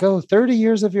let that go? 30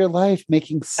 years of your life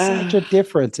making such a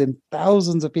difference in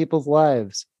thousands of people's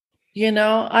lives.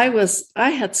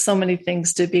 I had so many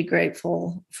things to be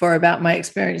grateful for about my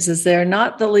experiences there,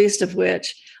 not the least of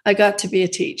which I got to be a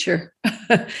teacher.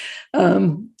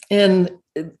 And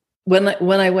when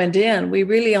I went in, we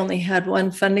really only had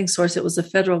one funding source. It was a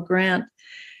federal grant.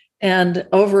 And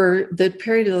over the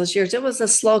period of those years, it was a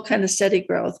slow kind of steady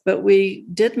growth, but we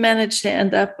did manage to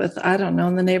end up with, I don't know,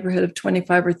 in the neighborhood of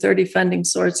 25 or 30 funding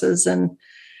sources and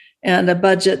a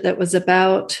budget that was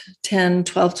about 10,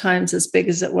 12 times as big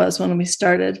as it was when we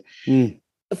started,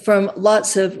 from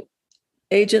lots of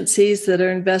agencies that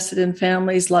are invested in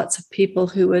families, lots of people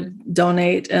who would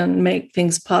donate and make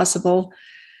things possible.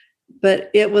 But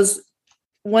it was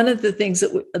one of the things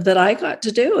that I got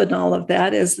to do in all of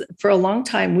that is, for a long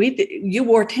time, you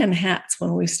wore 10 hats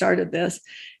when we started this.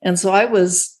 And so I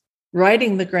was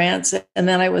writing the grants, and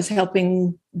then I was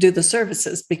helping do the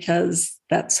services because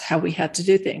that's how we had to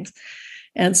do things.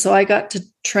 And so I got to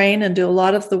train and do a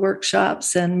lot of the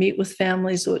workshops and meet with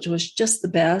families, which was just the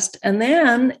best. And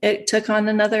then it took on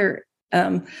another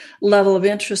level of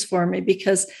interest for me,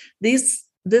 because this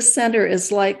center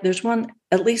is like, there's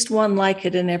at least one like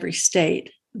it in every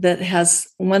state that has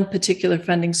one particular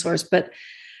funding source, but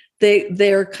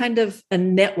they're kind of a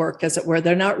network, as it were.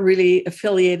 They're not really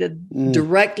affiliated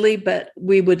directly, but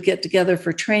we would get together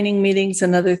for training meetings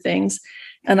and other things.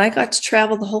 And I got to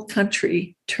travel the whole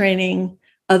country training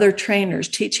other trainers,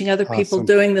 teaching other people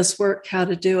doing this work how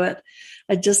to do it.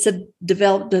 I just had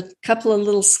developed a couple of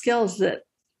little skills that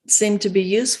seemed to be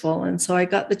useful. And so I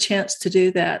got the chance to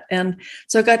do that. And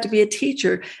so I got to be a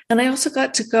teacher. And I also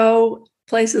got to go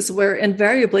places where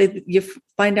invariably you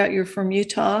find out you're from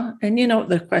Utah, and you know what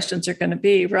the questions are going to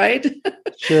be, right?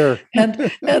 Sure. and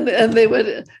they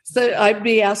would, so I'd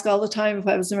be asked all the time if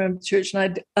I was a member of the church,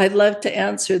 and I'd love to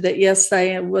answer that yes,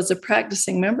 I was a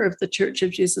practicing member of the Church of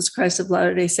Jesus Christ of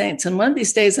Latter-day Saints, and one of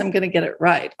these days I'm going to get it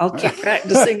right. I'll keep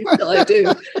practicing until I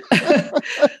do.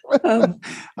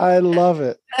 I love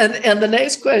it. And the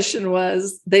next question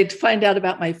was, they'd find out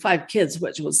about my 5 kids,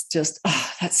 which was just,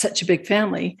 that's such a big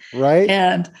family, right?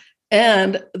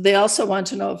 And they also want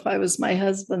to know if I was my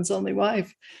husband's only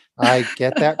wife. I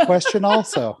get that question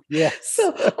also. Yes.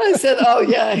 So I said, oh,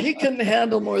 yeah, he can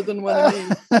handle more than one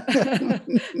of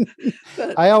me.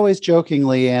 I always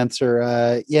jokingly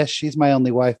answer, yes, she's my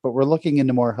only wife, but we're looking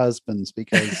into more husbands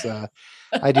because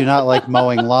I do not like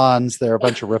mowing lawns. There are a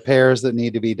bunch of repairs that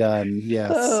need to be done.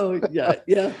 Yes. Oh, yeah,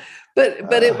 yeah. But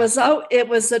it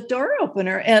was a door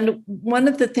opener. And one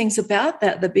of the things about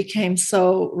that became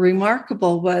so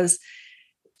remarkable was,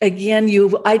 again,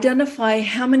 you identify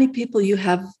how many people you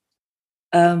have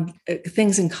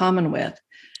things in common with.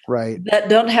 Right. that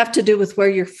don't have to do with where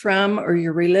you're from or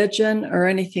your religion or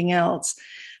anything else.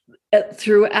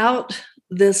 Throughout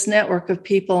this network of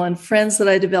people and friends that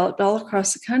I developed all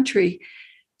across the country,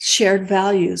 shared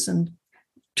values and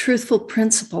truthful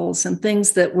principles and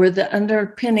things that were the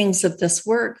underpinnings of this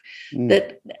work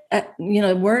that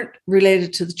weren't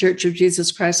related to the Church of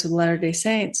Jesus Christ of Latter-day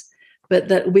Saints, but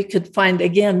that we could find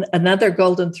again another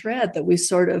golden thread that we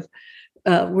sort of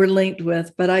were linked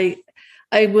with. But I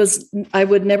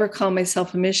would never call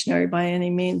myself a missionary by any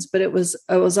means, but it was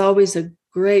always a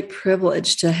great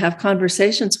privilege to have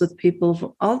conversations with people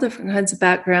from all different kinds of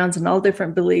backgrounds and all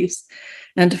different beliefs,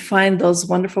 and to find those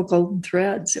wonderful golden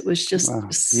threads. It was just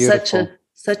such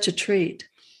a treat.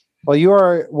 Well,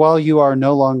 while you are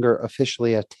no longer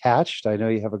officially attached, I know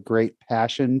you have a great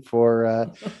passion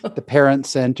for the Parent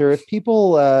Center. If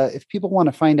people want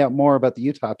to find out more about the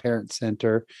Utah Parent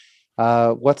Center,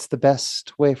 what's the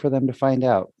best way for them to find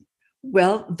out?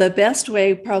 Well, the best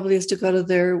way probably is to go to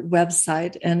their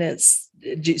website, and it's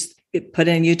just put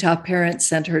in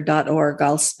utahparentcenter.org,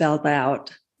 all spelled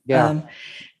out. Yeah.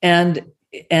 And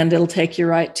it'll take you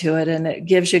right to it, and it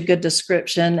gives you a good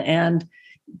description. And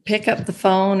pick up the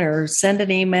phone or send an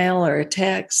email or a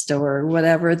text or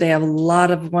whatever. They have a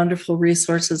lot of wonderful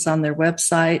resources on their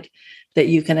website that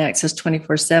you can access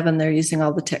 24/7. They're using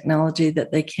all the technology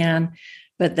that they can,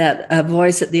 but that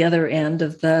voice at the other end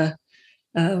of the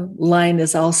line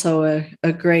is also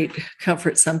a great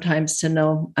comfort sometimes to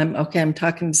know I'm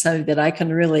talking to somebody that I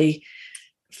can really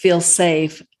feel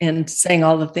safe in saying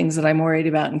all the things that I'm worried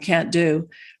about and can't do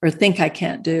or think I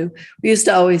can't do. We used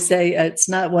to always say, it's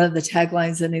not one of the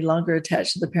taglines any longer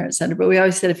attached to the Parent Center, but we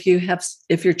always said,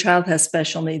 if your child has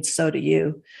special needs, so do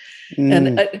you.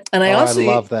 And I also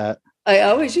love that. I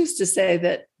always used to say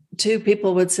that too.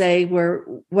 People would say,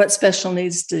 what special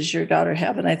needs does your daughter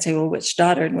have? And I'd say, well, which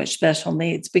daughter and which special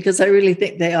needs? Because I really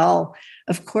think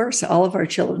of course, all of our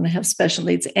children have special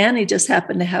needs. Annie just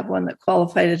happened to have one that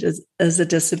qualified as a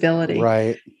disability.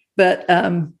 Right. But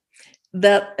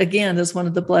that, again, is one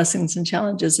of the blessings and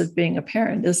challenges of being a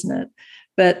parent, isn't it?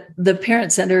 But the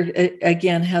Parent Center,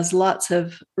 again, has lots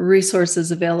of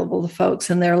resources available to folks.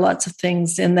 And there are lots of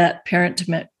things in that parent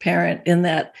to parent, in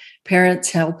that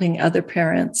parents helping other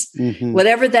parents,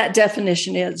 whatever that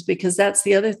definition is, because that's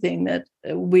the other thing that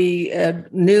we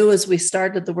knew as we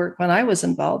started the work when I was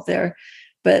involved there,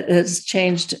 but has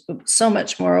changed so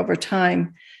much more over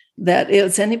time, that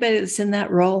it's anybody that's in that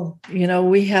role.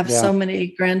 We have so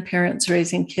many grandparents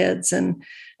raising kids, and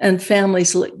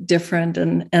families look different,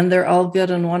 and they're all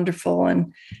good and wonderful.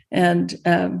 And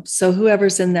so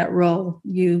whoever's in that role,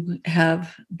 you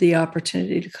have the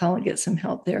opportunity to call and get some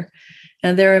help there.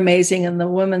 And they're amazing. And the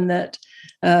woman that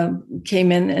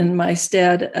came in my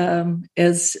stead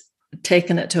is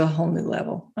taken it to a whole new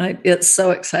level. It's so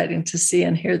exciting to see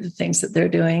and hear the things that they're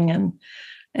doing.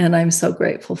 And I'm so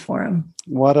grateful for them.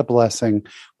 What a blessing.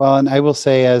 Well, and I will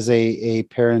say, as a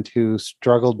parent who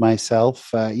struggled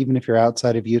myself, even if you're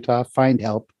outside of Utah, find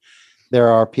help. There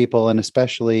are people, and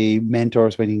especially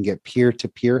mentors, when you can get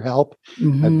peer-to-peer help.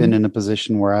 I've been in a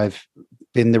position where I've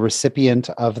been the recipient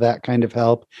of that kind of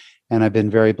help. And I've been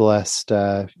very blessed,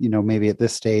 maybe at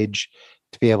this stage,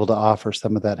 to be able to offer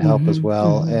some of that help as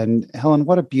well. And Helen,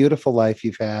 what a beautiful life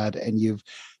you've had, and you've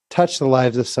touched the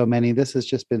lives of so many. This has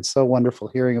just been so wonderful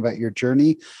hearing about your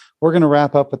journey. We're going to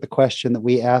wrap up with the question that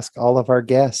we ask all of our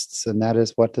guests, and that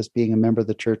is, what does being a member of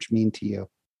the church mean to you?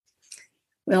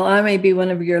 Well, I may be one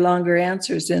of your longer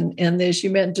answers in this. You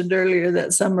mentioned earlier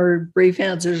that some are brief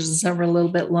answers and some are a little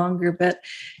bit longer, but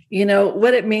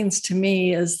what it means to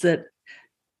me is that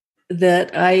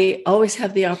I always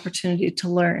have the opportunity to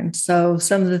learn. So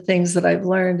some of the things that I've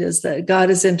learned is that God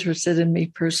is interested in me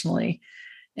personally,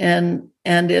 and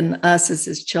in us as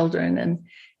his children,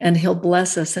 and he'll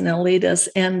bless us, and he'll lead us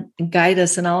and guide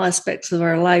us in all aspects of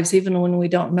our lives, even when we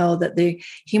don't know that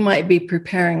he might be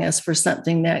preparing us for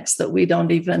something next that we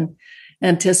don't even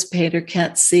anticipate or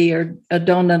can't see, or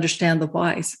don't understand the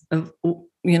whys of,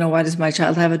 why does my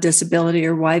child have a disability,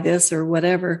 or why this, or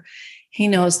whatever. He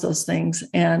knows those things,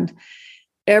 and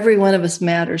every one of us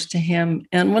matters to him.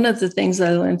 And one of the things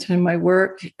I learned through my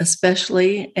work,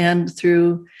 especially, and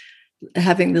through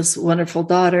having this wonderful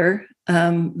daughter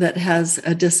that has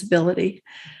a disability,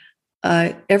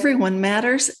 everyone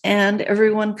matters, and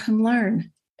everyone can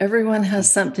learn. Everyone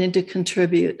has something to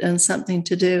contribute and something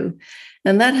to do.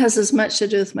 And that has as much to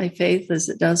do with my faith as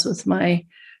it does with my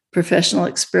professional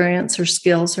experience or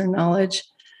skills or knowledge.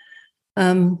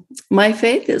 My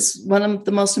faith is one of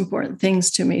the most important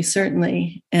things to me,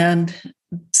 certainly. And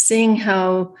seeing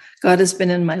how God has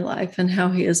been in my life and how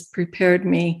he has prepared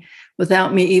me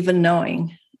without me even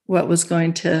knowing what was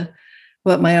going to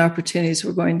what my opportunities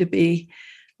were going to be,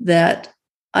 that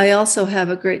I also have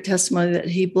a great testimony that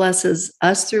he blesses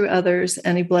us through others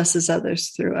and he blesses others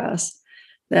through us.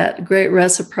 That great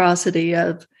reciprocity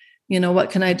of, what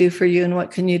can I do for you and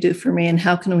what can you do for me and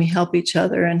how can we help each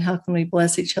other and how can we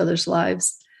bless each other's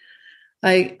lives?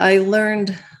 I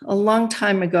learned a long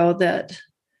time ago that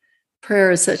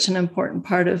prayer is such an important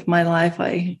part of my life.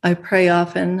 I pray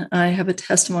often. I have a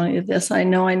testimony of this. I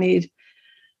know I need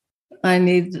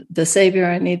the Savior.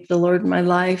 I need the Lord in my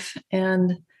life.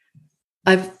 And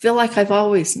I feel like I've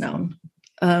always known.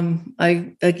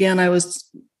 I was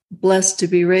blessed to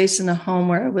be raised in a home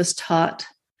where I was taught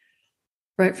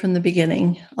right from the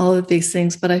beginning all of these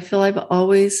things, but I feel I've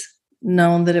always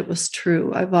known that it was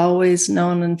true. I've always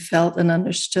known and felt and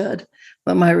understood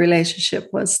what my relationship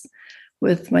was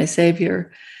with my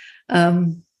Savior.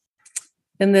 In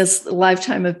this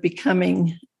lifetime of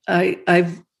becoming,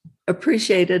 I've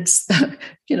appreciated,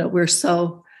 we're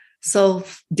so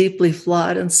deeply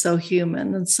flawed and so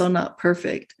human and so not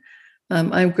perfect.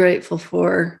 I'm grateful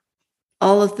for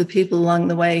all of the people along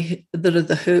the way that are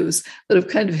the who's that have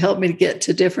kind of helped me to get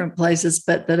to different places,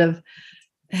 but that have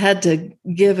had to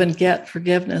give and get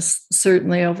forgiveness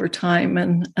certainly over time.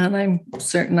 And I'm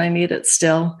certain I need it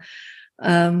still.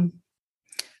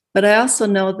 But I also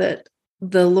know that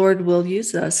the Lord will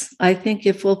use us. I think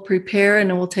if we'll prepare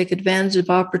and we'll take advantage of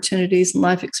opportunities and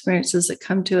life experiences that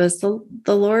come to us, the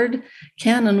Lord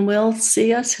can and will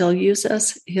see us. He'll use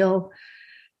us. He'll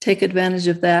take advantage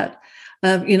of that.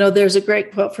 There's a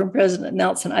great quote from President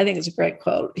Nelson. I think it's a great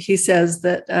quote. He says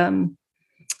that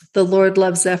the Lord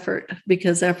loves effort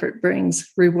because effort brings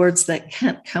rewards that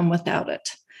can't come without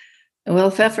it. Well,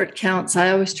 if effort counts, I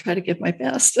always try to give my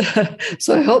best.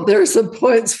 So I hope there are some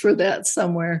points for that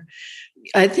somewhere.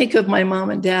 I think of my mom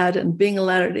and dad and being a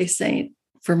Latter-day Saint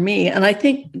for me. And I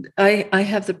think I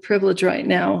have the privilege right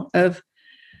now of,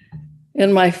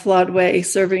 in my flawed way,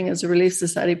 serving as a Relief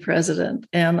Society president.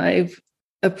 And I've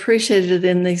appreciated it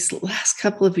in these last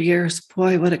couple of years.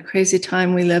 Boy, what a crazy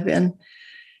time we live in.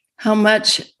 How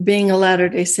much being a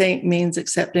Latter-day Saint means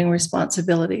accepting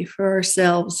responsibility for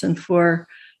ourselves and for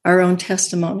our own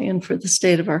testimony and for the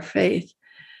state of our faith,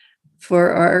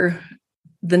 for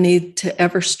the need to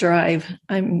ever strive.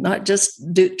 I'm not just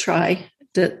try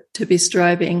to be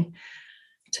striving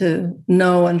to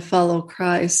know and follow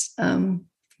Christ.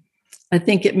 I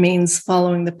think it means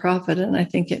following the prophet, and I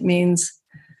think it means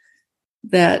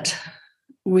that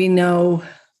we know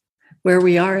where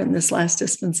we are in this last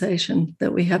dispensation,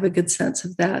 that we have a good sense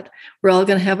of that. We're all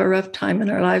going to have a rough time in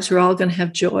our lives. We're all going to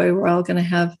have joy. We're all going to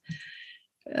have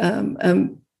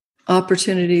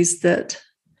opportunities that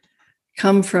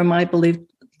come from, I believe,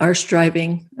 our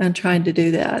striving and trying to do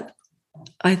that.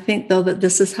 I think, though, that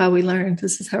this is how we learn.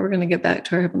 This is how we're going to get back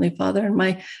to our Heavenly Father. And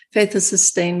my faith has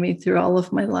sustained me through all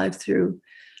of my life, through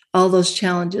all those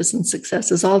challenges and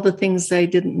successes, all the things I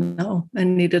didn't know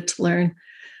and needed to learn,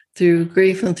 through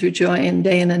grief and through joy, and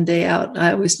day in and day out.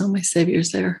 I always know my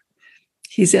Savior's there.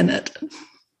 He's in it.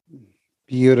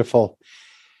 Beautiful.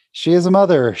 She is a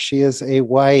mother. She is a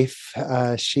wife.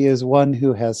 She is one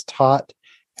who has taught,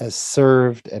 has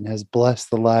served, and has blessed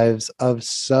the lives of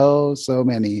so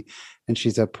many. And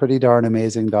she's a pretty darn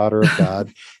amazing daughter of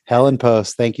God. Helen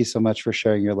Post, thank you so much for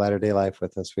sharing your Latter-day life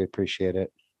with us. We appreciate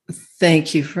it.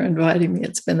 Thank you for inviting me.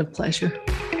 It's been a pleasure.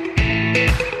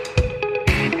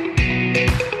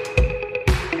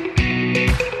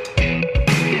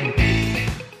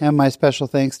 And my special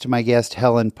thanks to my guest,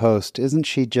 Helen Post. Isn't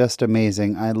she just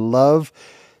amazing? I love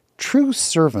true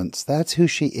servants. That's who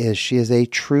she is. She is a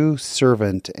true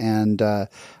servant. And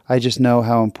I just know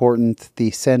how important the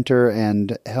center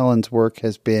and Helen's work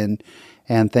has been.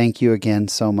 And thank you again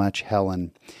so much,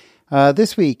 Helen.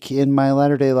 This week in my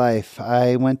Latter-day life,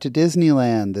 I went to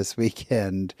Disneyland this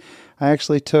weekend. I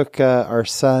actually took our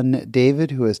son,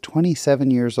 David, who is 27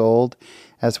 years old,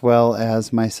 as well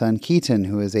as my son, Keaton,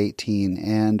 who is 18.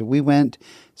 And we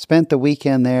spent the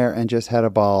weekend there and just had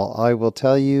a ball. I will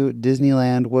tell you,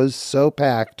 Disneyland was so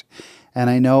packed.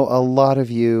 And I know a lot of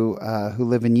you who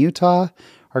live in Utah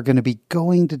are going to be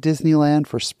going to Disneyland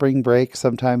for spring break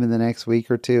sometime in the next week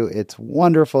or two. It's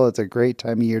wonderful. It's a great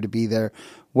time of year to be there.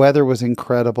 Weather was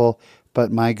incredible,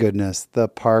 but my goodness, the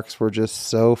parks were just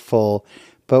so full.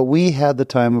 But we had the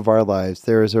time of our lives.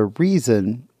 There is a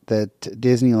reason that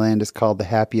Disneyland is called the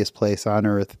happiest place on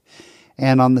earth.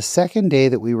 And on the second day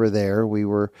that we were there, we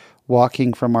were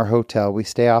walking from our hotel. We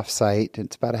stay off site.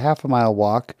 It's about a half a mile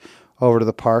walk over to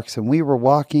the parks. And we were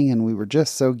walking and we were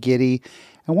just so giddy.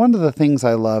 And one of the things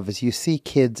I love is you see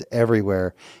kids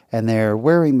everywhere and they're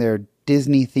wearing their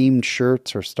Disney-themed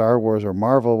shirts or Star Wars or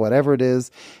Marvel, whatever it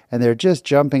is, and they're just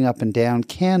jumping up and down,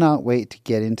 cannot wait to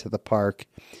get into the park.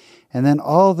 And then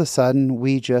all of a sudden,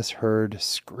 we just heard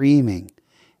screaming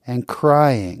and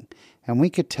crying, and we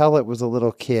could tell it was a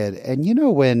little kid. And you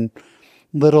know when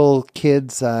little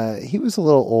kids, he was a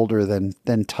little older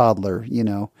than toddler,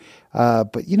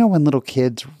 but you know when little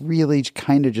kids really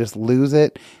kind of just lose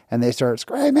it and they start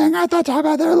screaming at the top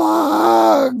of their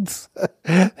lungs.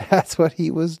 That's what he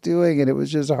was doing, and it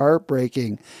was just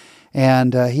heartbreaking.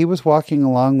 And he was walking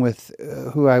along with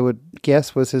who I would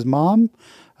guess was his mom.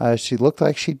 She looked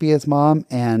like she'd be his mom,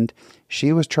 and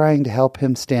she was trying to help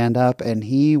him stand up, and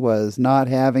he was not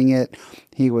having it.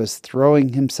 He was throwing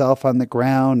himself on the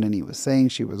ground, and he was saying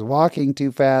she was walking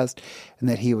too fast, and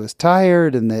that he was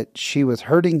tired, and that she was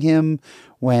hurting him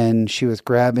when she was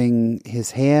grabbing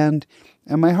his hand.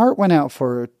 And my heart went out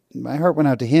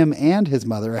to him and his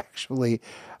mother, actually.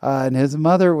 And his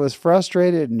mother was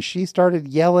frustrated, and she started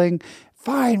yelling,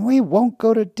 "Fine, we won't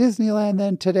go to Disneyland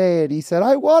then today." And he said,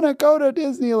 "I want to go to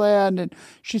Disneyland." And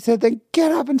she said, "Then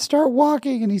get up and start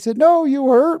walking." And he said, "No, you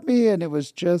hurt me." And it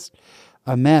was just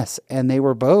a mess. And they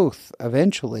were both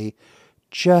eventually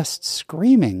just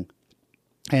screaming.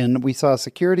 And we saw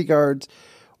security guards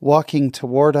walking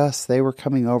toward us. They were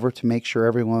coming over to make sure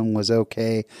everyone was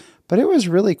okay. But it was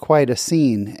really quite a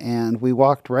scene. And we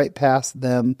walked right past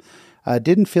them.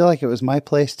 Didn't feel like it was my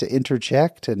place to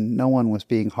interject, and no one was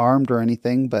being harmed or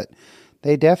anything, but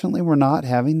they definitely were not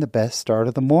having the best start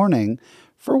of the morning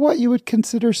for what you would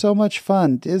consider so much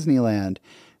fun, Disneyland.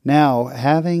 Now,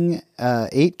 having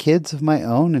 8 kids of my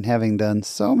own and having done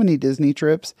so many Disney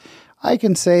trips, I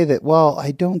can say that while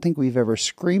I don't think we've ever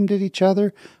screamed at each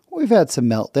other, we've had some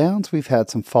meltdowns, we've had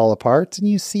some fall aparts, and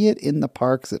you see it in the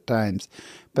parks at times.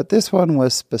 But this one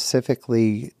was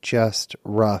specifically just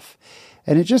rough.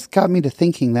 And it just got me to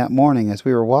thinking that morning as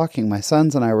we were walking, my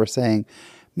sons and I were saying,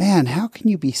 man, how can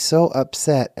you be so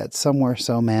upset at somewhere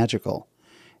so magical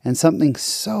and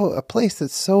a place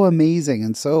that's so amazing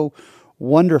and so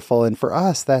wonderful. And for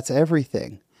us, that's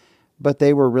everything. But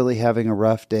they were really having a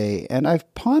rough day. And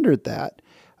I've pondered that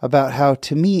about how,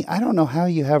 to me, I don't know how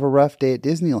you have a rough day at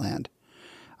Disneyland.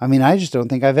 I mean, I just don't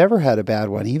think I've ever had a bad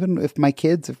one. Even if my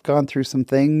kids have gone through some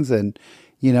things and,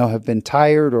 have been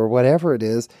tired or whatever it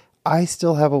is, I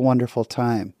still have a wonderful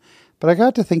time. But I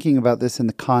got to thinking about this in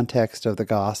the context of the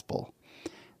gospel.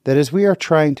 That as we are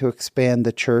trying to expand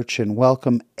the church and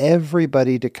welcome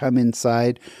everybody to come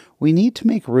inside, we need to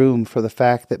make room for the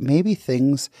fact that maybe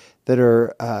things that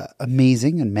are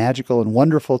amazing and magical and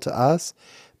wonderful to us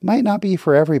might not be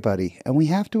for everybody. And we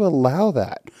have to allow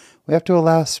that. We have to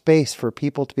allow space for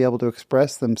people to be able to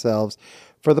express themselves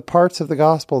for the parts of the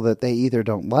gospel that they either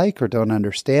don't like or don't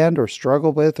understand or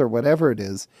struggle with or whatever it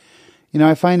is.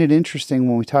 I find it interesting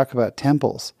when we talk about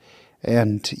temples.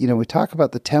 And, we talk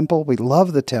about the temple. We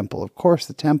love the temple. Of course,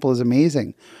 the temple is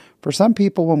amazing. For some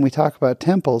people, when we talk about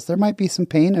temples, there might be some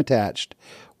pain attached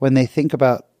when they think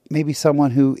about maybe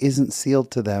someone who isn't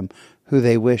sealed to them, who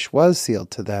they wish was sealed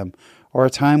to them, or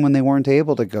a time when they weren't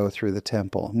able to go through the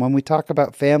temple. And when we talk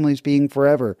about families being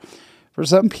forever, for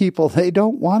some people, they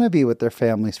don't want to be with their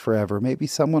families forever. Maybe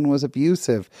someone was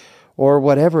abusive or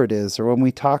whatever it is. Or when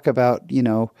we talk about,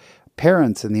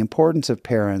 parents and the importance of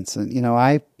parents. And,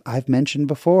 I've mentioned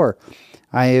before,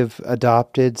 I have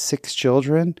adopted 6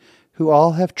 children who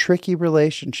all have tricky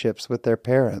relationships with their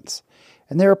parents.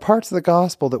 And there are parts of the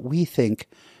gospel that we think,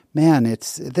 man,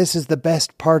 this is the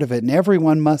best part of it, and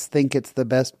everyone must think it's the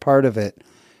best part of it.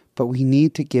 But we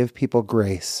need to give people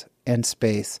grace and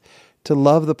space to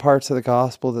love the parts of the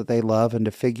gospel that they love and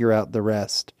to figure out the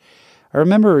rest. I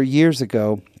remember years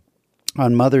ago,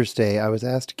 on Mother's Day, I was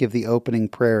asked to give the opening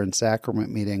prayer and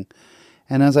sacrament meeting.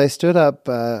 And as I stood up,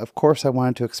 of course, I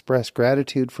wanted to express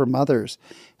gratitude for mothers.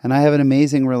 And I have an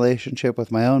amazing relationship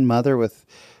with my own mother, with,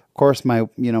 of course, my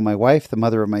wife, the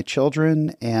mother of my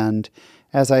children. And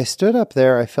as I stood up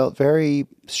there, I felt very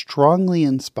strongly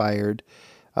inspired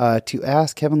to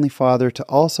ask Heavenly Father to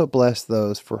also bless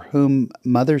those for whom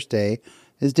Mother's Day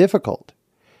is difficult.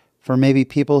 For maybe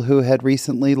people who had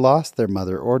recently lost their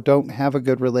mother, or don't have a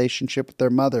good relationship with their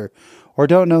mother, or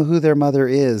don't know who their mother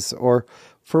is, or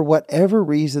for whatever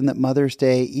reason that Mother's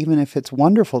Day, even if it's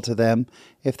wonderful to them,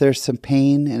 if there's some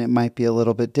pain and it might be a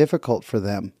little bit difficult for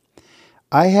them.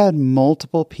 I had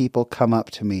multiple people come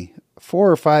up to me, 4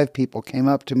 or 5 people came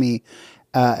up to me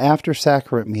after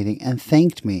sacrament meeting and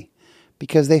thanked me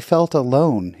because they felt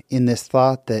alone in this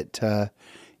thought that,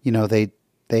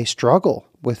 they struggle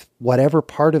with whatever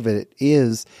part of it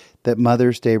is that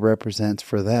Mother's Day represents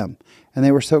for them. And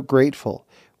they were so grateful.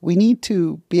 We need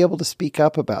to be able to speak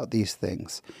up about these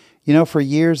things. For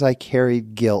years I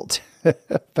carried guilt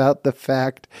about the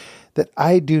fact that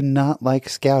I do not like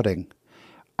scouting.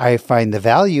 I find the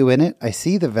value in it. I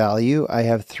see the value. I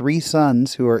have 3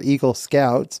 sons who are Eagle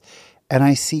Scouts, and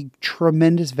I see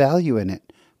tremendous value in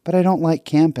it. But I don't like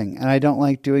camping, and I don't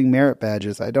like doing merit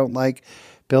badges. I don't like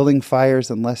building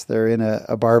fires unless they're in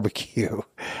a barbecue.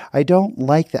 I don't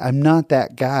like that. I'm not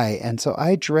that guy, and so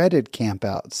I dreaded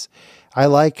campouts. I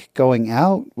like going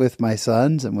out with my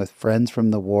sons and with friends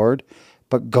from the ward,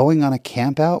 but going on a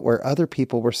campout where other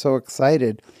people were so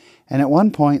excited. And at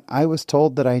one point, I was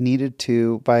told that I needed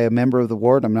to, by a member of the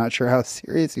ward, I'm not sure how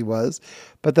serious he was,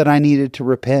 but that I needed to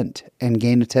repent and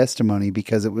gain a testimony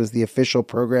because it was the official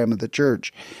program of the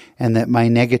church, and that my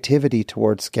negativity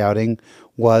towards scouting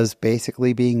was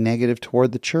basically being negative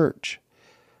toward the church.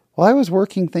 Well, I was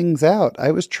working things out.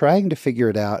 I was trying to figure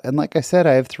it out. And like I said,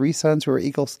 I have 3 sons who are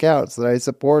Eagle Scouts that I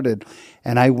supported,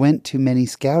 and I went to many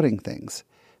scouting things.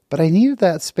 But I needed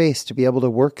that space to be able to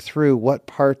work through what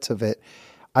parts of it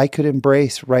I could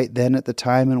embrace right then at the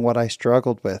time and what I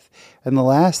struggled with. And the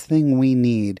last thing we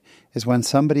need is when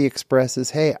somebody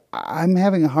expresses, hey, I'm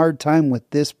having a hard time with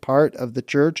this part of the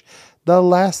church. The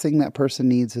last thing that person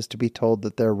needs is to be told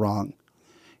that they're wrong.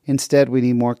 Instead, we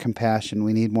need more compassion.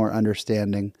 We need more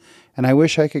understanding. And I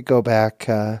wish I could go back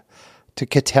to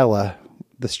Katella,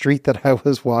 the street that I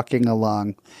was walking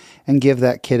along, and give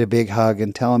that kid a big hug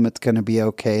and tell him it's going to be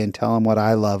okay and tell him what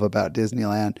I love about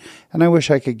Disneyland. And I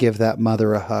wish I could give that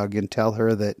mother a hug and tell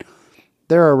her that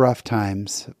there are rough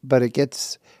times, but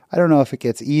I don't know if it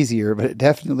gets easier, but it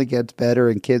definitely gets better,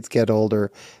 and kids get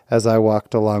older, as I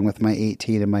walked along with my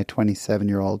 18 and my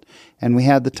 27-year-old. And we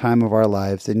had the time of our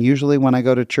lives. And usually when I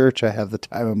go to church, I have the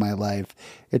time of my life.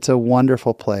 It's a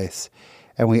wonderful place.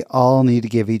 And we all need to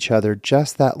give each other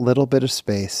just that little bit of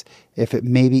space, if it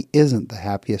maybe isn't the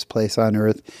happiest place on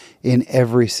earth in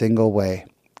every single way.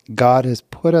 God has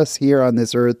put us here on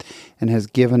this earth and has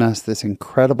given us this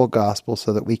incredible gospel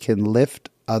so that we can lift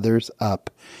others up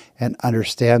and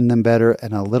understand them better.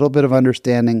 And a little bit of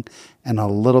understanding and a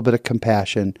little bit of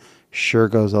compassion sure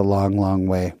goes a long, long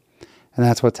way. And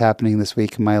that's what's happening this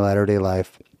week in my Latter-day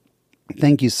Life.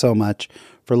 Thank you so much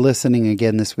for listening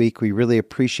again this week. We really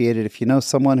appreciate it. If you know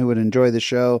someone who would enjoy the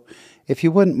show, if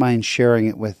you wouldn't mind sharing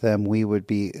it with them, we would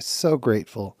be so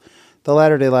grateful. The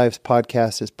Latter-day Lives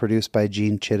podcast is produced by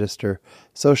Gene Chittister.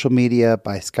 Social media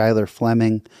by Skylar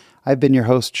Fleming. I've been your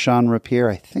host, Sean Rapier.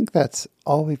 I think that's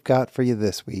all we've got for you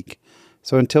this week.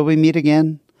 So until we meet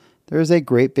again, there is a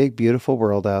great, big, beautiful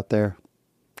world out there.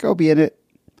 Go be in it,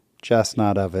 just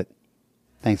not of it.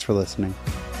 Thanks for listening.